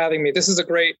much for having me. This is a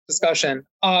great discussion.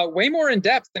 Way more in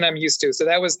depth than I'm used to. So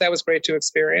that was great to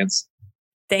experience.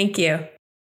 Thank you.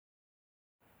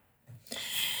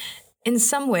 In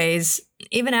some ways,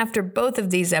 even after both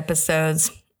of these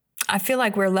episodes, I feel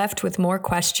like we're left with more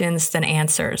questions than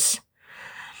answers.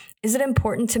 Is it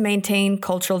important to maintain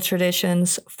cultural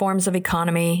traditions, forms of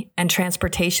economy, and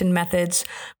transportation methods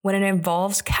when it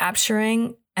involves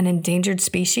capturing an endangered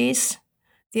species?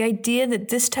 The idea that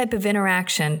this type of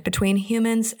interaction between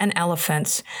humans and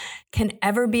elephants can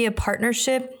ever be a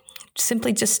partnership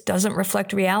simply just doesn't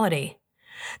reflect reality.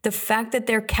 The fact that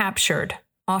they're captured,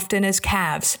 often as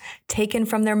calves, taken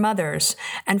from their mothers,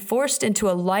 and forced into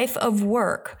a life of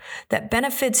work that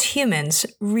benefits humans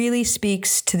really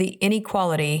speaks to the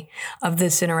inequality of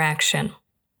this interaction.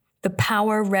 The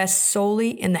power rests solely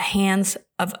in the hands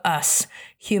of us,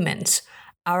 humans,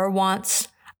 our wants,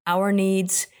 our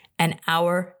needs, and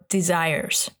our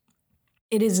desires.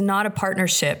 It is not a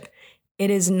partnership. It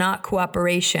is not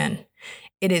cooperation.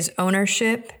 It is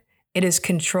ownership. It is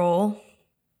control.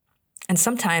 And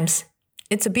sometimes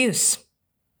it's abuse.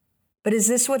 But is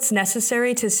this what's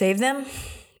necessary to save them?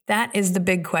 That is the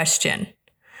big question.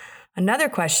 Another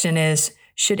question is,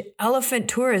 should elephant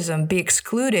tourism be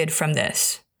excluded from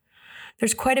this?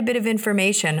 There's quite a bit of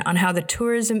information on how the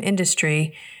tourism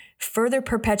industry further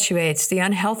perpetuates the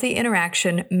unhealthy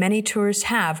interaction many tourists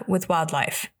have with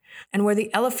wildlife, and where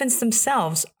the elephants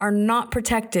themselves are not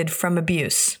protected from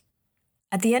abuse.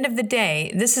 At the end of the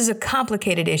day, this is a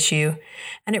complicated issue,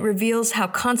 and it reveals how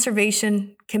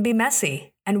conservation can be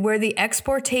messy, and where the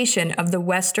exportation of the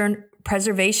Western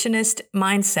preservationist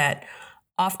mindset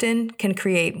often can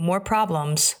create more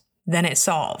problems than it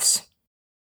solves.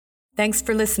 Thanks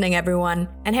for listening, everyone.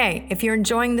 And hey, if you're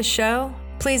enjoying the show,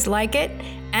 please like it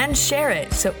and share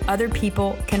it so other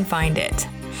people can find it.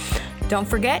 Don't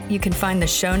forget, you can find the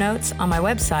show notes on my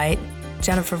website,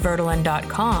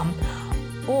 jenniferverdelin.com,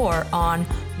 or on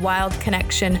Wild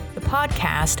Connection, the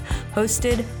podcast,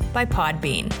 hosted by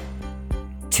Podbean.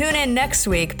 Tune in next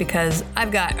week because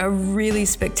I've got a really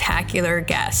spectacular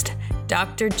guest,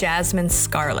 Dr. Jasmine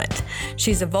Scarlett.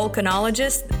 She's a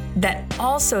volcanologist that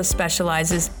also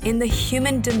specializes in the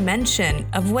human dimension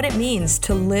of what it means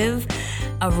to live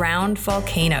around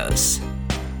volcanoes.